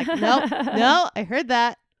me." It's like, no, I heard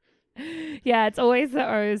that. Yeah, it's always the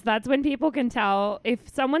O's. That's when people can tell if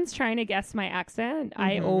someone's trying to guess my accent.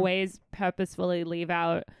 I always purposefully leave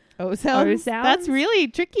out O sounds. That's really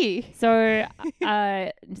tricky. So,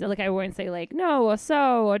 like, I won't say like no or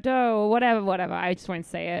so or do or whatever. I just won't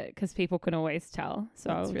say it because people can always tell. So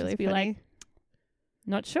That's I'll really just be funny. like,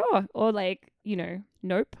 not sure, or like,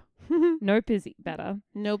 nope. Nope is better.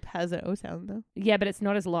 Nope has an O sound though. Yeah, but it's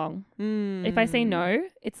not as long. If I say no,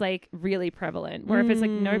 it's like really prevalent. Where if it's like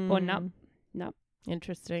nope or nup.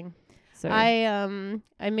 Interesting. So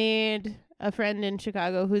I made a friend in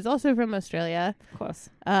Chicago who's also from Australia. of course.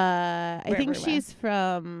 I We're think everywhere. she's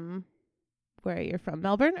from where are you from?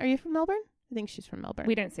 Melbourne? Are you from Melbourne? I think she's from Melbourne.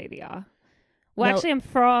 We don't say the R. Well, Mel- actually, I'm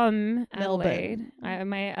from Melbourne. Adelaide.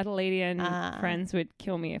 My Adelaidean Ah. friends would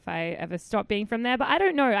kill me if I ever stopped being from there. But I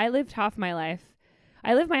don't know. I lived half my life.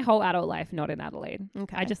 I lived my whole adult life not in Adelaide.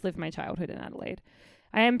 Okay. I just lived my childhood in Adelaide.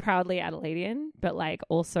 I am proudly Adelaidean, but like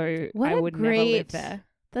also What I a would never live great- there.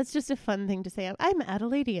 That's just a fun thing to say. I'm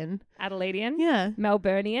Adelaidean. Adelaidean, Yeah.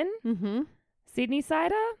 Melburnian, Mm-hmm. Sydney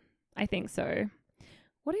Sider. I think so.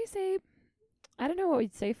 What do you say? I don't know what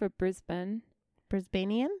we'd say for Brisbane.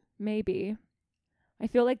 Brisbanean? Maybe. I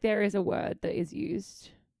feel like there is a word that is used.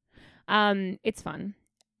 It's fun.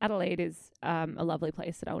 Adelaide is a lovely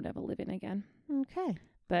place that I will never live in again. Okay.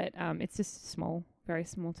 But it's just small, very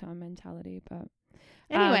small town mentality. But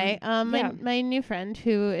Anyway, yeah. my new friend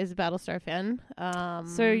who is a Battlestar fan.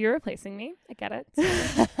 So you're replacing me. I get it.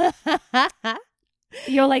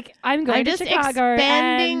 You're like, I'm going I'm to just Chicago.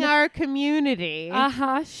 expanding and our community.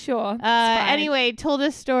 sure. It's fine. Anyway, told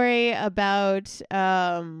a story about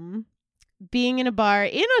being in a bar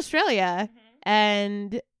in Australia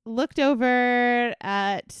and looked over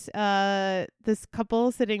at this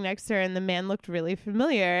couple sitting next to her, and the man looked really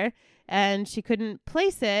familiar, and she couldn't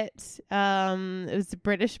place it. It was a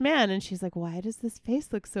British man, and she's like, "Why does this face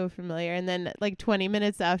look so familiar?" And then, like 20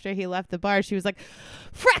 minutes after he left the bar, she was like,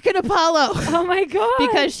 "Frackin' Apollo!" Oh my god!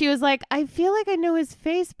 Because she was like, "I feel like I know his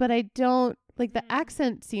face, but I don't like the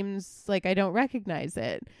accent. Seems like I don't recognize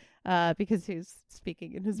it." Because he was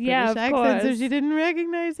speaking in his Yeah, British of accent, so course. she didn't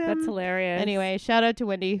recognize him. That's hilarious. Anyway, shout out to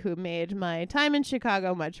Wendy who made my time in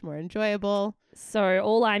Chicago much more enjoyable. So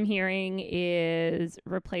all I'm hearing is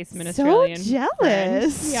replacement So Australian. jealous.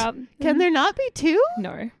 friends. Yep. Can there not be two?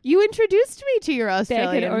 No. You introduced me to your There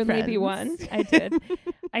Australian could only friends. be one. I did.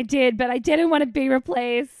 I did, but I didn't want to be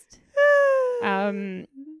replaced.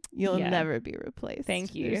 You'll yeah. never be replaced.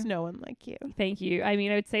 Thank you. There's no one like you. Thank you. I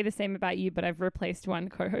mean, I would say the same about you, but I've replaced one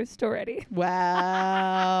co-host already.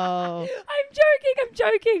 Wow. I'm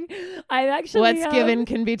joking. I'm actually What's given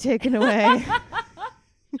can be taken away.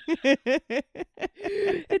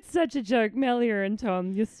 It's such a joke. Melia and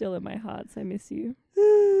Tom, you're still in my hearts. I miss you.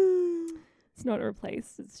 It's not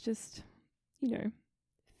replaced. It's just,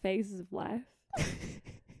 phases of life.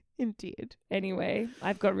 Indeed. Anyway,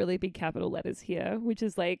 I've got really big capital letters here, which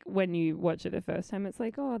is like when you watch it the first time, it's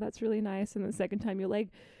like, oh, that's really nice. And the second time you're like,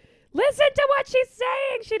 listen to what she's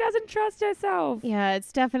saying. She doesn't trust herself. Yeah,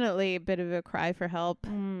 it's definitely a bit of a cry for help.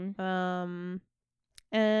 Mm.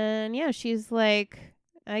 And yeah, she's like,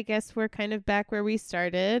 I guess we're kind of back where we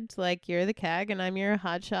started. Like, you're the CAG and I'm your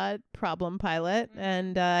hotshot problem pilot.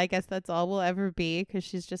 And I guess that's all we'll ever be because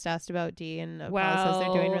she's just asked about D and Apollo says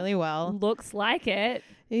they're doing Well, really well. Looks like it.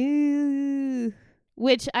 Ooh.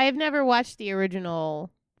 Which I've never watched the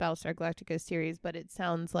original Battlestar Galactica series, but it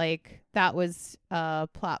sounds like that was a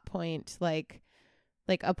plot point. Like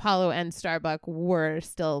Apollo and Starbuck were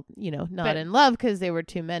still, not But- in love because they were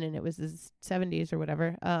two men and it was the 70s or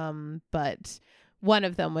whatever. But one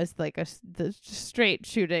of them was like the straight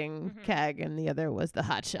shooting CAG and the other was the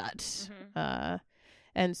hotshot.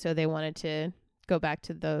 And so they wanted to go back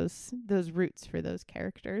to those roots for those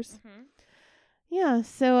characters. Yeah,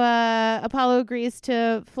 so Apollo agrees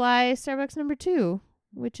to fly Starbucks number 2,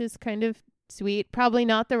 which is kind of sweet. Probably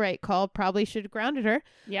not the right call. Probably should have grounded her.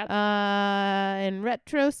 Yep. In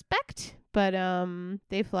retrospect, but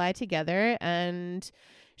they fly together, and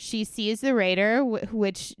she sees the raider,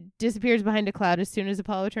 which disappears behind a cloud as soon as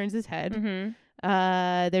Apollo turns his head.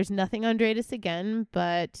 Mm-hmm. There's nothing on Dreidis again,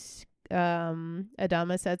 but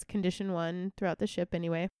Adama sets condition 1 throughout the ship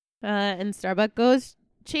anyway. And Starbuck goes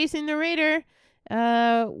chasing the raider.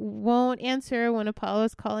 Won't answer when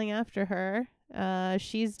Apollo's calling after her.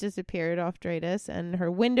 She's disappeared off Dreidis, and her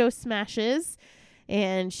window smashes,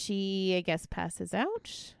 and she, I guess, passes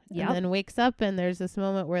out. Yep. And then wakes up, and there's this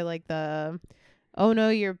moment where, like, oh no,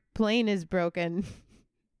 your plane is broken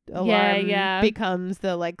alarm becomes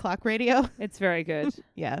the, like, clock radio. It's very good.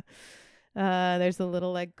 Yeah. There's a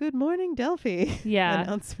little, like, good morning, Delphi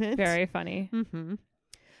announcement. Very funny. Mm-hmm.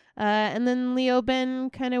 And then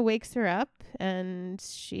Leoben kind of wakes her up, and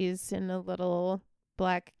she's in a little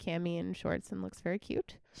black cami and shorts and looks very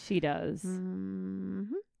cute. She does.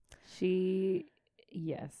 Mm-hmm.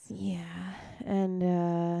 Yes. Yeah.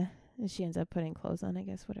 And she ends up putting clothes on, I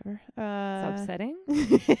guess, whatever. It's upsetting.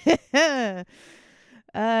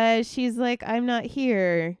 She's like, I'm not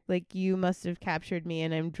here. Like, you must have captured me,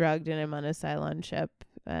 and I'm drugged, and I'm on a Cylon ship.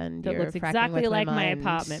 And that you're looks fracking exactly with like my mind.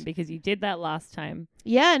 apartment, because you did that last time.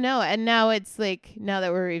 Yeah, no, and now it's like, now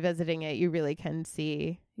that we're revisiting it, you really can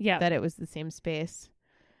see that it was the same space.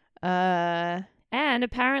 And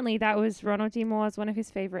apparently that was Ronald D. Moore's one of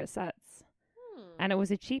his favorite sets. And it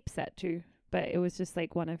was a cheap set too, but it was just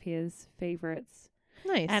like one of his favorites.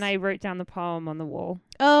 Nice. And I wrote down the poem on the wall.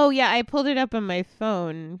 Oh, yeah, I pulled it up on my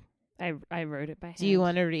phone. I wrote it by hand. Do you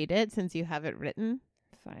want to read it since you have it written?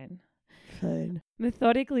 Fine. Fine.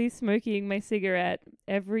 Methodically smoking my cigarette,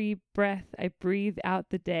 every breath I breathe out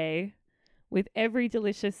the day. With every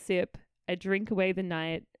delicious sip, I drink away the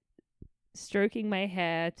night, stroking my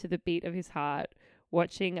hair to the beat of his heart,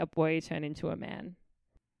 watching a boy turn into a man.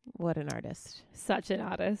 What an artist. Such an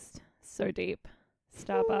artist. So deep.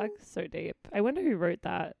 Starbucks, so deep. I wonder who wrote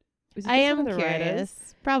that. Was it I just am one of the curious.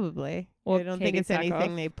 writers? Probably. Or I don't Katie think it's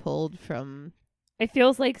anything Sackhoff? they pulled from. It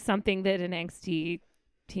feels like something that an angsty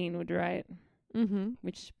teen would write, Mm-hmm.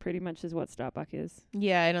 which pretty much is what Starbuck is.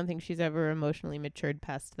 Yeah, I don't think she's ever emotionally matured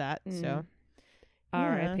past that. So,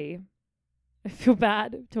 R.I.P. I feel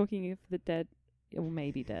bad talking of the dead, or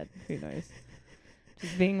maybe dead. Who knows?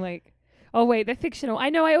 Just being like, oh wait, they're fictional. I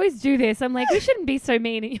know. I always do this. I'm like, we shouldn't be so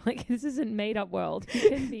mean. And you're like, this isn't made up world. You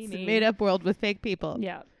can be it's a mean. made up world with fake people.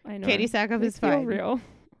 Yeah, I know. Katie Sackhoff Let's is feel fine. real.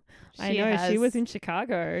 I know. She was in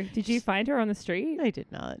Chicago. Did you find her on the street? I did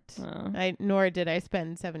not. Oh. Nor did I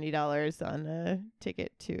spend $70 on a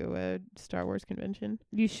ticket to a Star Wars convention.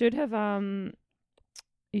 You should have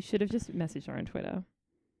just messaged her on Twitter.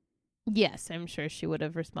 Yes, I'm sure she would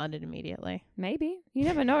have responded immediately. Maybe. You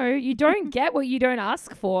never know. You don't get what you don't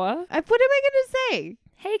ask for. What am I going to say?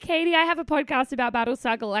 Hey, Katie, I have a podcast about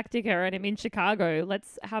Battlestar Galactica and I'm in Chicago.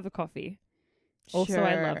 Let's have a coffee. Also,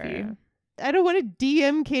 I love you. I don't want to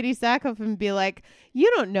DM Katie Sackhoff and be like, you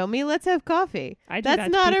don't know me. Let's have coffee. I do That's that to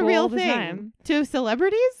not a people real all the thing. time. To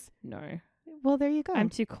celebrities? No. Well, there you go. I'm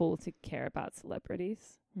too cool to care about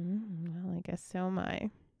celebrities. Well, I guess so am I.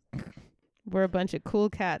 We're a bunch of cool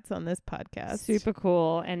cats on this podcast. Super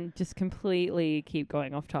cool, and just completely keep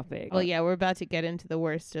going off topic. Well, yeah, we're about to get into the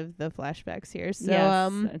worst of the flashbacks here. So,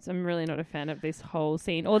 yes, I'm really not a fan of this whole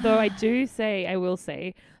scene. Although I will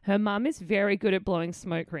say, her mum is very good at blowing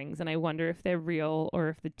smoke rings, and I wonder if they're real or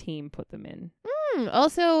if the team put them in.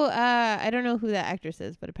 Also, I don't know who that actress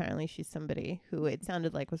is, but apparently she's somebody who it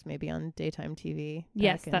sounded like was maybe on daytime TV.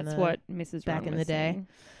 Yes, that's what Mrs. back Ron in was the day. saying.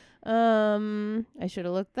 I should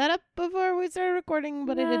have looked that up before we started recording,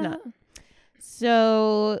 but I did not.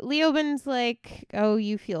 So Leoben's like, oh,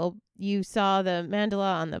 you saw the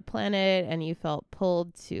mandala on the planet and you felt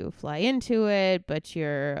pulled to fly into it, but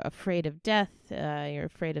you're afraid of death. You're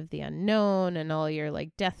afraid of the unknown, and all your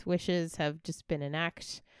like death wishes have just been an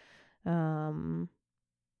act. And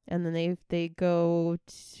then they go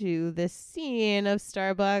to this scene of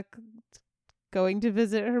Starbuck going to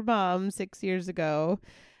visit her mom 6 years ago.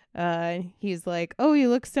 He's like, oh, you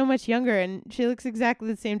look so much younger, and she looks exactly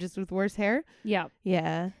the same, just with worse hair.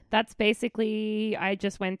 Yeah. That's basically, I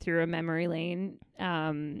just went through a memory lane,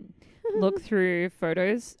 look through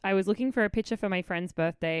photos. I was looking for a picture for my friend's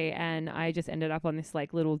birthday, and I just ended up on this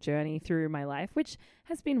like little journey through my life, which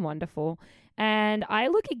has been wonderful. And I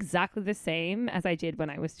look exactly the same as I did when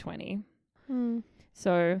I was 20.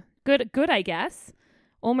 So good, I guess.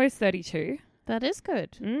 Almost 32. That is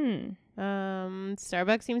good.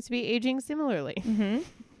 Starbucks seems to be aging similarly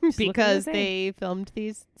because they filmed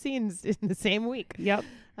these scenes in the same week. Yep.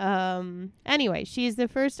 Anyway, she's the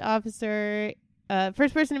first officer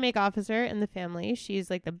first person to make officer in the family. She's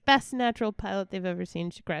like the best natural pilot they've ever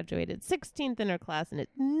seen. She graduated 16th in her class, and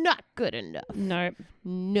it's not good enough. Nope.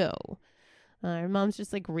 No. Her mom's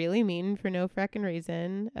just like really mean for no fracking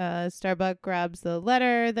reason. Starbuck grabs the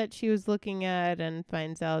letter that she was looking at and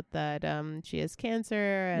finds out that she has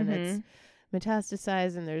cancer and it's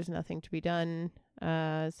metastasized and there's nothing to be done.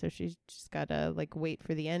 So she's just gotta like wait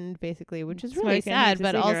for the end, basically, which is really sad,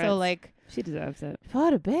 but also like she deserves it.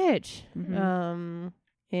 What a bitch.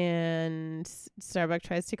 And Starbuck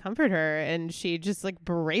tries to comfort her, and she just like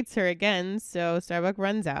berates her again. So Starbuck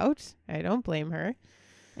runs out. I don't blame her.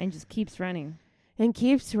 And just keeps running. And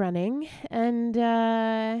keeps running. And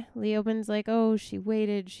Leoben's like, oh, she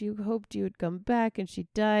waited. She hoped you would come back, and she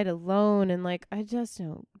died alone. And like, I just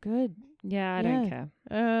don't. Good. Yeah, I don't care.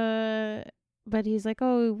 But he's like,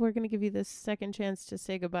 oh, we're going to give you this second chance to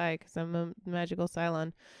say goodbye because I'm a magical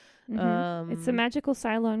Cylon. It's a magical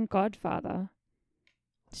Cylon godfather.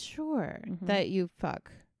 Sure. That you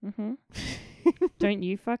fuck. Don't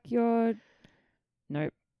you fuck your...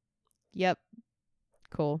 Nope. Yep.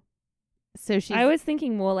 Cool. So I was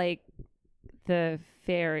thinking more like the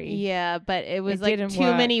fairy. Yeah, but it was like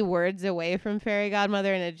too many words away from fairy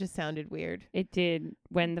godmother, and it just sounded weird. It did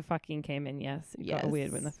when the fucking came in. Yes, it got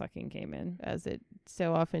weird when the fucking came in, as it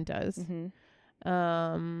so often does.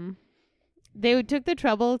 They took the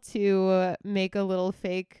trouble to make a little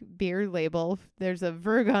fake beer label. There's a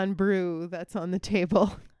Virgon brew that's on the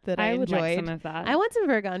table that I enjoyed. would like some of that. I want some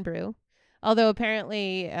Virgon brew. Although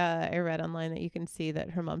apparently I read online that you can see that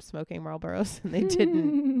her mom's smoking Marlboros, and they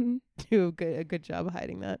didn't do a good job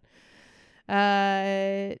hiding that.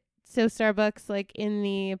 So Starbucks like in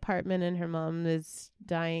the apartment, and her mom is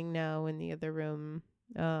dying now in the other room.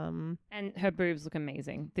 And her boobs look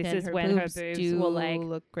amazing. This is when her boobs will like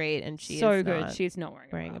look great, and she so is good. She's not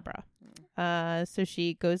wearing a bra. So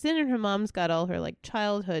she goes in, and her mom's got all her like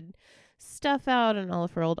childhood stuff out and all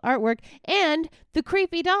of her old artwork, and the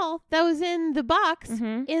creepy doll that was in the box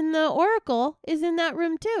in the Oracle is in that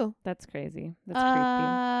room too. That's crazy. That's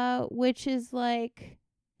creepy. Which is like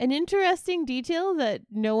an interesting detail that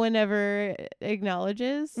no one ever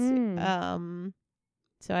acknowledges.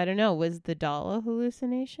 So I don't know, was the doll a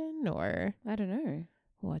hallucination, or I don't know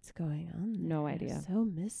what's going on there? No idea. So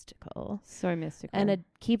mystical. And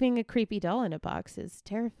keeping a creepy doll in a box is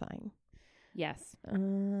terrifying. Yes.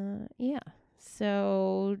 Yeah.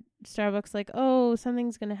 So Starbuck's like, oh,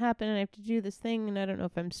 something's going to happen and I have to do this thing and I don't know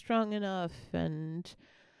if I'm strong enough. And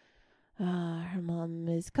her mom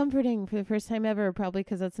is comforting for the first time ever, probably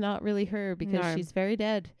because that's not really her, because she's very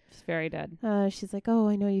dead. She's very dead. She's like, oh,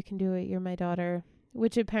 I know you can do it. You're my daughter,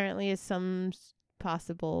 which apparently is some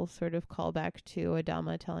possible sort of callback to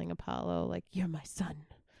Adama telling Apollo, like, you're my son.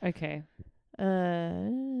 Okay.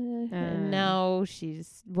 And now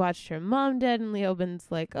she's watched her mom dead, and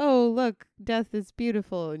Leoben's like, oh, look, death is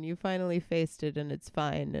beautiful, and you finally faced it, and it's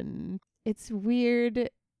fine. And it's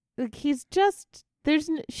weird. Like, she's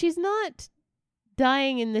not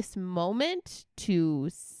dying in this moment to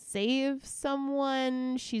save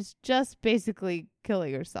someone. She's just basically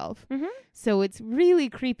killing herself. So it's really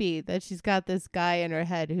creepy that she's got this guy in her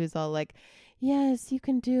head who's all like, yes, you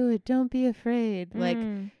can do it. Don't be afraid. Like,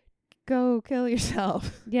 go kill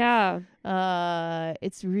yourself. Yeah.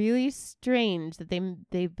 It's really strange that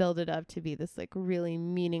they build it up to be this like really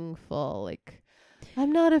meaningful, like,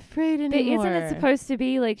 I'm not afraid anymore. But isn't it supposed to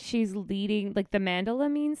be like she's leading, like the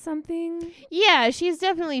mandala means something? Yeah, she's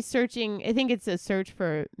definitely searching. I think it's a search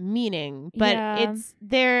for meaning, but it's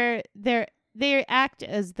they act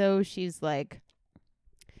as though she's like,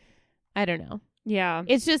 I don't know. Yeah.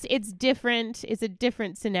 It's different. It's a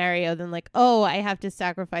different scenario than like, oh, I have to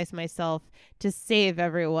sacrifice myself to save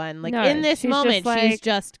everyone. Like, in this moment, she's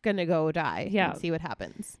just going to go die and see what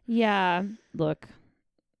happens. Yeah. Look.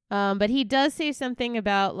 But he does say something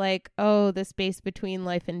about like, oh, the space between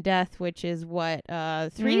life and death, which is what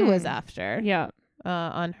 3 was after. Yeah.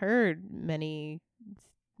 On her many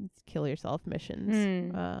kill yourself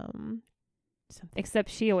missions. Except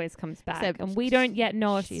she always comes back. And we don't yet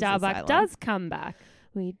know if Starbuck does come back.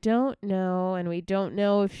 We don't know, and we don't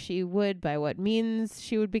know if she would, by what means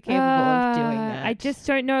she would be capable of doing that. I just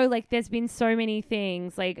don't know. Like, there's been so many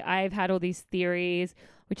things. Like, I've had all these theories,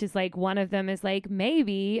 which is like, one of them is like,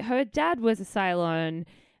 maybe her dad was a Cylon.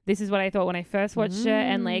 This is what I thought when I first watched it.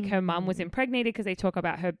 And like, her mum was impregnated because they talk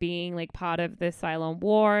about her being like part of the Cylon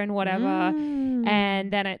War and whatever.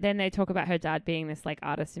 And then they talk about her dad being this like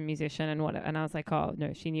artist and musician and whatever. And I was like, oh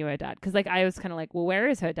no, she knew her dad. Because like, I was kind of like, well, where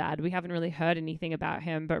is her dad? We haven't really heard anything about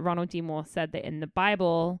him. But Ronald D. Moore said that in the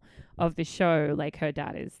Bible of the show, like her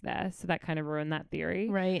dad is there. So that kind of ruined that theory.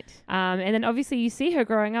 Right. And then obviously you see her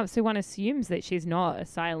growing up, so one assumes that she's not a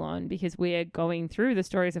Cylon because we're going through the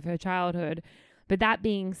stories of her childhood. But that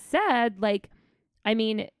being said, like, I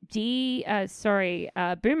mean,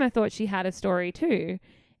 Boomer thought she had a story too.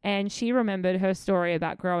 And she remembered her story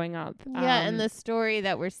about growing up. Yeah, and the story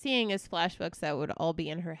that we're seeing is flashbacks that would all be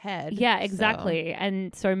in her head. Yeah, exactly.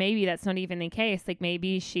 And so maybe that's not even the case. Like,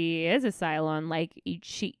 maybe she is a Cylon. Like,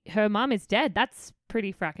 her mom is dead. That's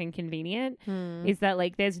pretty fracking convenient. Is that,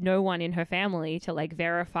 like, there's no one in her family to, like,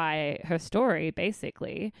 verify her story,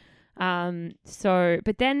 basically.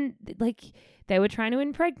 But then, like, they were trying to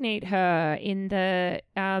impregnate her in the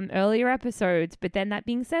earlier episodes. But then that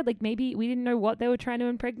being said, like, maybe we didn't know what they were trying to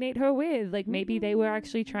impregnate her with. Like, maybe they were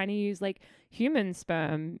actually trying to use, like, human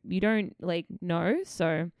sperm. You don't, like, know.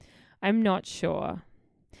 So I'm not sure.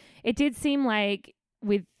 It did seem like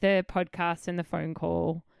with the podcast and the phone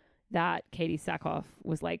call that Katie Sackhoff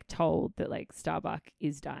was, like, told that, like, Starbuck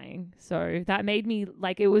is dying. So that made me,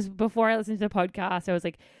 like, it was before I listened to the podcast, I was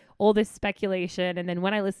like, all this speculation, and then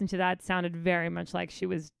when I listened to that, it sounded very much like she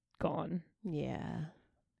was gone. Yeah.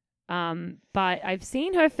 But I've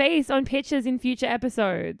seen her face on pictures in future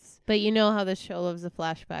episodes. But you know how the show loves a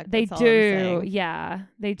flashback. They That's all I'm do, saying. yeah.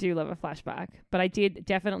 They do love a flashback. But I did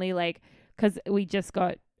definitely, like, because we just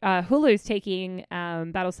got Hulu's taking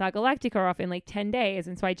Battlestar Galactica off in like 10 days,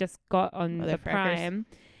 and so I just got on the Prime.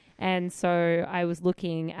 And so I was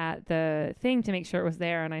looking at the thing to make sure it was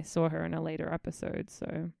there, and I saw her in a later episode.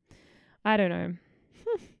 So I don't know.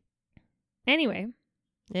 Anyway,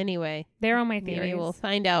 they're on my theories. Maybe we'll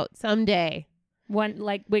find out someday.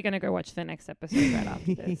 We're gonna go watch the next episode right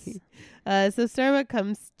after this. So Starbuck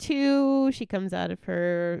comes to. She comes out of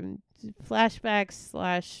her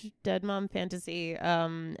flashback / dead mom fantasy,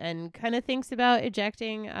 and kind of thinks about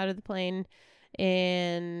ejecting out of the plane,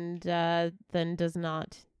 and then does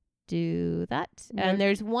not do that. Nope. And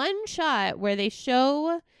there's one shot where they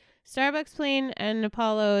show Starbuck's plane and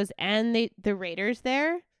Apollo's and the Raiders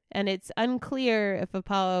there, and it's unclear if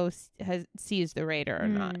Apollo sees the Raider or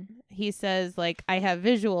not. He says, like, I have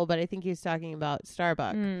visual, but I think he's talking about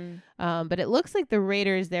Starbuck. But it looks like the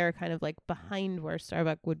Raiders there kind of like behind where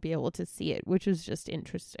Starbuck would be able to see it, which was just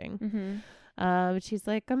interesting. But she's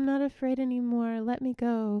like, I'm not afraid anymore. Let me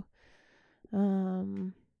go.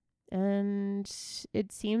 And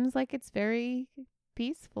it seems like it's very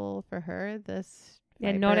peaceful for her, this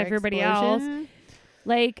and not everybody explosion. else.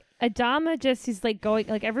 Like, Adama just is like going,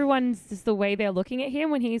 like, everyone's just the way they're looking at him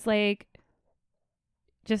when he's like,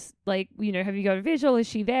 just like, you know, have you got a visual? Is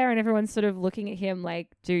she there? And everyone's sort of looking at him like,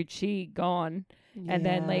 dude, she gone. Yeah. And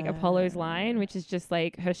then like Apollo's line, which is just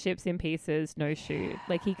like, her ship's in pieces, no shoot.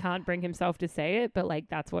 Like, he can't bring himself to say it, but like,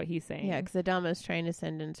 that's what he's saying. Yeah, because Adama's trying to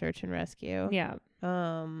send in search and rescue. Yeah.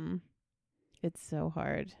 It's so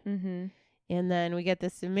hard. And then we get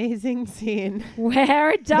this amazing scene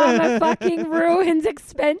where Adama fucking ruins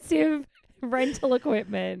expensive rental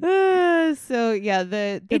equipment. So yeah,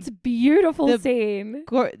 it's beautiful scene.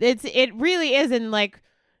 It really is, and like,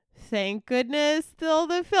 thank goodness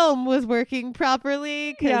the film was working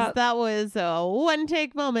properly, because that was a one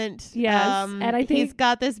take moment. Yes, and I think he's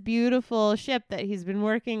got this beautiful ship that he's been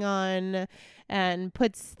working on, and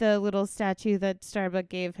puts the little statue that Starbuck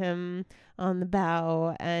gave him on the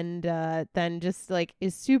bow, and then just like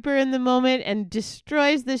is super in the moment and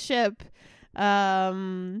destroys the ship,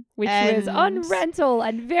 which was on rental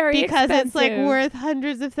and very because expensive. It's like worth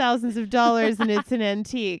hundreds of thousands of dollars and it's an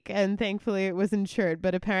antique, and thankfully it was insured,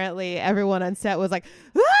 but apparently everyone on set was like,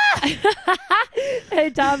 ah!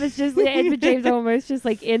 And Tom is just, Edward James almost just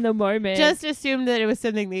like in the moment just assumed that it was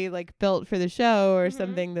something they like built for the show, or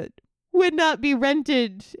something that would not be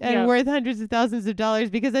rented and worth hundreds of thousands of dollars,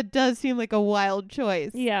 because it does seem like a wild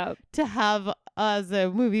choice to have as a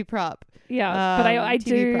movie prop. Yeah, but I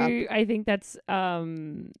do prop. I think that's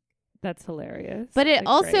hilarious. But it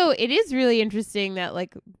also it is really interesting that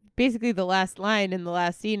like basically the last line in the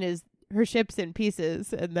last scene is her ship's in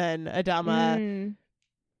pieces, and then Adama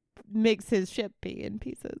makes his ship be in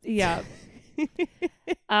pieces. Yeah.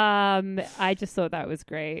 I just thought that was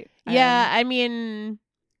great. Yeah, I mean,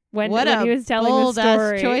 when he was telling the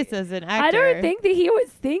story, choice as an actor. I don't think that he was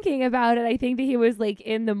thinking about it. I think that he was like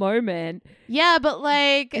in the moment. Yeah, but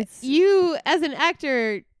like you as an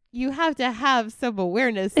actor, you have to have some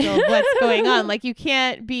awareness of what's going on. Like, you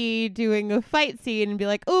can't be doing a fight scene and be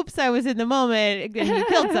like, oops, I was in the moment and you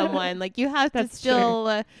killed someone. Like, you have to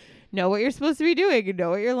still know what you're supposed to be doing,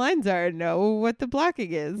 know what your lines are, know what the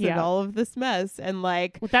blocking is, and Yeah. all of this mess. And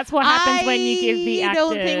like, Well, that's what happens when you give the I actors.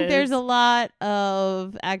 don't think there's a lot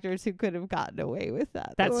of actors who could have gotten away with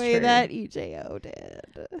that That's the way true. that EJO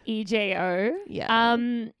did. EJO. Yeah.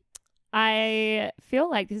 I feel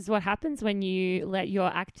like this is what happens when you let your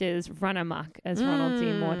actors run amok, as Ronald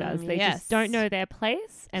D. Moore does. They yes. just don't know their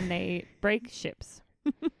place and they break ships.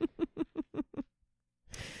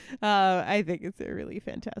 I think it's a really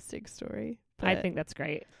fantastic story. I But, think that's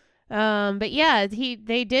great. but yeah,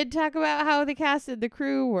 they did talk about how the cast and the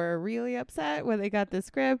crew were really upset when they got the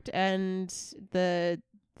script, and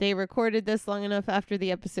they recorded this long enough after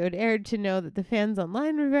the episode aired to know that the fans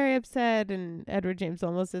online were very upset, and Edward James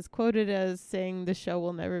Olmos is quoted as saying the show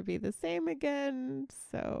will never be the same again.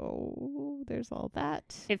 So there's all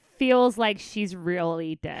that. It feels like she's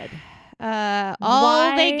really dead.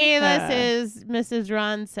 All they Why gave us her? is Mrs.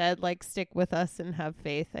 Ron said, like, stick with us and have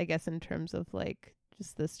faith, I guess, in terms of like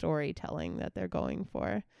just the storytelling that they're going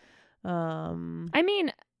for. I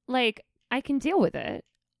mean, like, I can deal with it.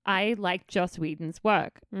 I like Joss Whedon's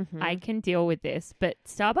work. Mhm. I can deal with this. But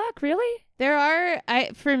Starbuck, really? There are,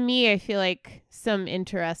 for me, I feel like some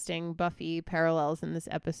interesting Buffy parallels in this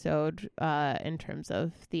episode, in terms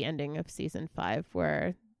of the ending of season 5,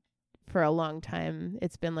 where for a long time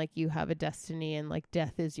it's been like you have a destiny and like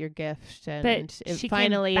death is your gift, and But she came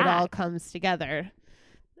finally it all back. comes together.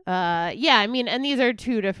 Yeah, I mean, and these are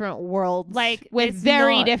two different worlds, Like, with it's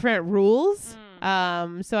very not- different rules. So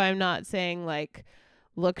I'm not saying like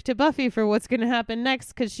look to Buffy for what's going to happen next,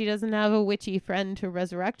 because she doesn't have a witchy friend to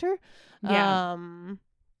resurrect her. Yeah.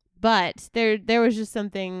 But there was just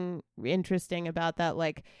something interesting about that.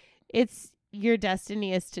 Like, it's your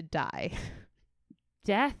destiny is to die.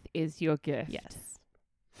 Death is your gift. Yes.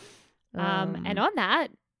 And on that,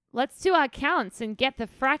 let's do our counts and get the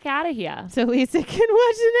frack out of here. so Lisa can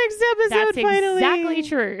watch the next episode That's finally. exactly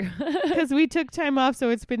true. Because we took time off, so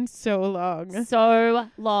it's been so long. So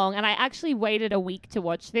long. And I actually waited a week to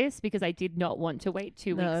watch this because I did not want to wait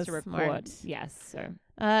 2 No, weeks to record. smart. Yes. So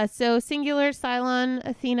So singular Cylon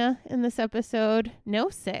Athena in this episode. No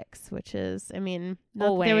 6, which is, I mean,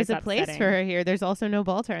 not that there was Always a place upsetting. for her here. There's also no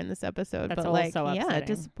Baltar in this episode. That's but like, also yeah, upsetting.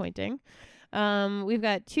 disappointing. We've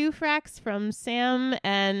got 2 fracks from Sam,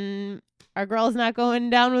 and our girl's not going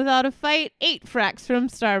down without a fight. 8 fracks from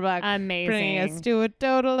Starbuck, bringing us amazing. to a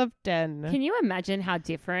total of 10. Can you imagine how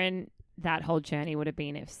different that whole journey would have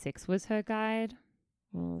been if 6 was her guide?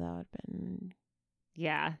 Well, that would have been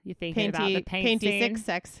Yeah, you're thinking about the paint painty scene. 6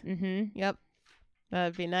 sex. Mm-hmm. Yep, that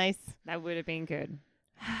would be nice. That would have been good.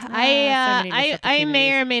 so I many missed may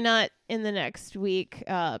opportunities. or may not in the next week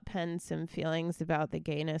pen some feelings about the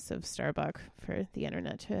gayness of Starbuck for the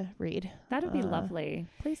internet to read. That would be lovely.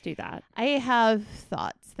 Please do that. I have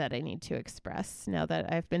thoughts that I need to express now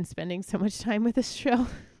that I've been spending so much time with this show.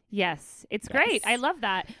 Yes, it's Yes. great. I love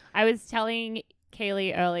that. I was telling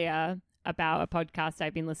Kaylee earlier about a podcast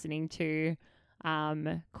I've been listening to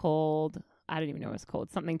called, I don't even know what it's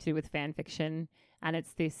called, something to do with fan fiction. And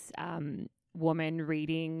it's this woman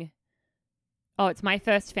reading, it's my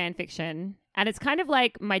first fan fiction. And it's kind of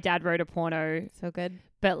like My Dad Wrote a Porno, So good.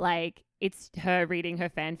 but like it's her reading her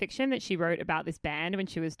fan fiction that she wrote about this band when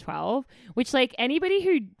she was 12, which like anybody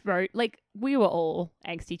who wrote, like we were all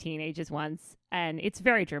angsty teenagers once, and it's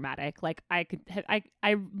very dramatic. Like I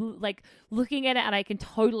like looking at it and I can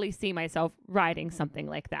totally see myself writing something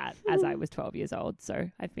like that as I was 12 years old. So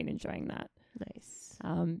I've been enjoying that. Nice.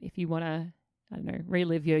 If you want to, I don't know,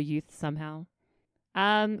 relive your youth somehow.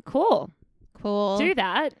 Cool. Cool. Do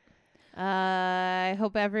that. I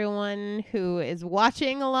hope everyone who is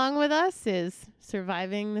watching along with us is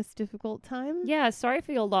surviving this difficult time. Yeah. Sorry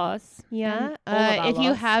for your loss. Yeah. and all of our If you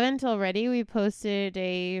loss. haven't already, we posted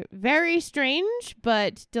a very strange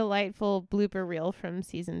but delightful blooper reel from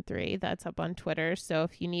season 3. That's up on Twitter. So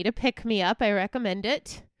if you need a pick me up, I recommend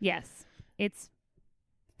it. Yes. It's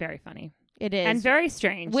very funny. It is. And very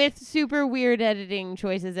strange. with super weird editing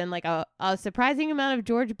choices and like a surprising amount of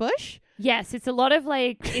George Bush. Yes, it's a lot of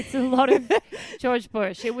George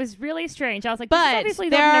Bush. It was really strange. I was like, this is But obviously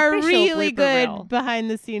there not are an official really blooper good reel. behind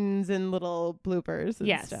the scenes and little bloopers and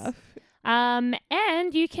Yes. stuff.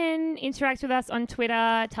 And you can interact with us on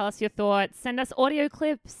Twitter, tell us your thoughts, send us audio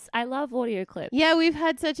clips. I love audio clips. Yeah, we've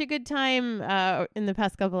had such a good time in the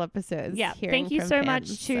past couple episodes. Yeah, hearing thank you from so fans,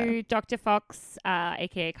 much to so. Dr. Fox,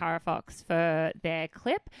 aka Cara Fox, for their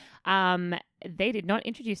clip. They did not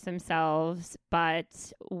introduce themselves,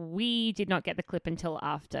 but we did not get the clip until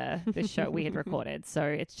after the show we had recorded. So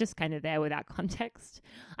it's just kind of there without context.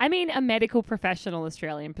 I mean, a medical professional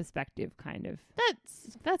Australian perspective, kind of.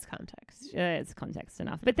 That's context. It's context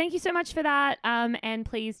enough. But thank you so much for that. And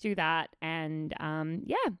please do that. And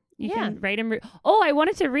you can rate and Oh, I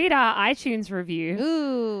wanted to read our iTunes review.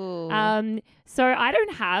 Ooh. So I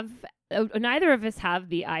don't have, neither of us have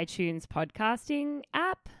the iTunes podcasting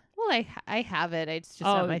app. Well, I have it. It's just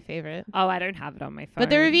not my favorite. Oh, I don't have it on my phone.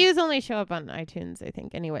 But the reviews only show up on iTunes, I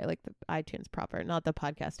think. Anyway, like the iTunes proper, not the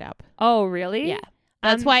podcast app. Oh, really? Yeah.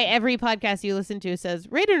 That's why every podcast you listen to says,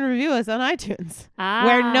 rate and review us on iTunes,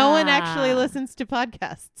 where no one actually listens to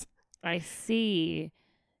podcasts. I see.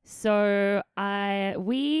 So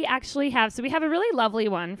we actually have, we have a really lovely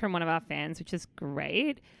one from one of our fans, which is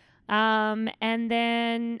great. Also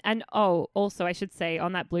I should say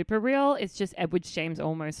on that blooper reel, it's just Edward James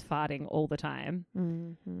almost farting all the time.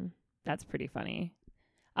 Mm-hmm. That's pretty funny.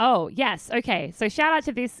 Oh, yes. Okay. So shout out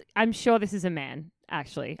to this. I'm sure this is a man,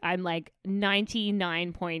 actually. I'm like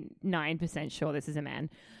 99.9% sure this is a man.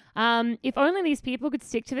 If only these people could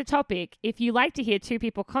stick to the topic. If you like to hear two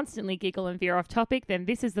people constantly giggle and veer off topic, then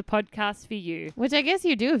this is the podcast for you. Which I guess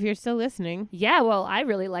you do if you're still listening. Yeah, well, I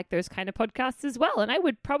really like those kind of podcasts as well. And I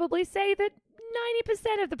would probably say that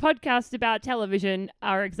 90% of the podcasts about television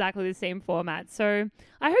are exactly the same format. So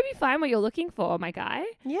I hope you find what you're looking for, my guy.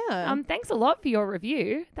 Yeah. Thanks a lot for your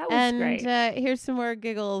review. That was great. And here's some more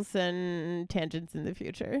giggles and tangents in the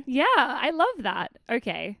future. Yeah, I love that.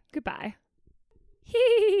 Okay, goodbye.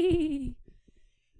 Hee.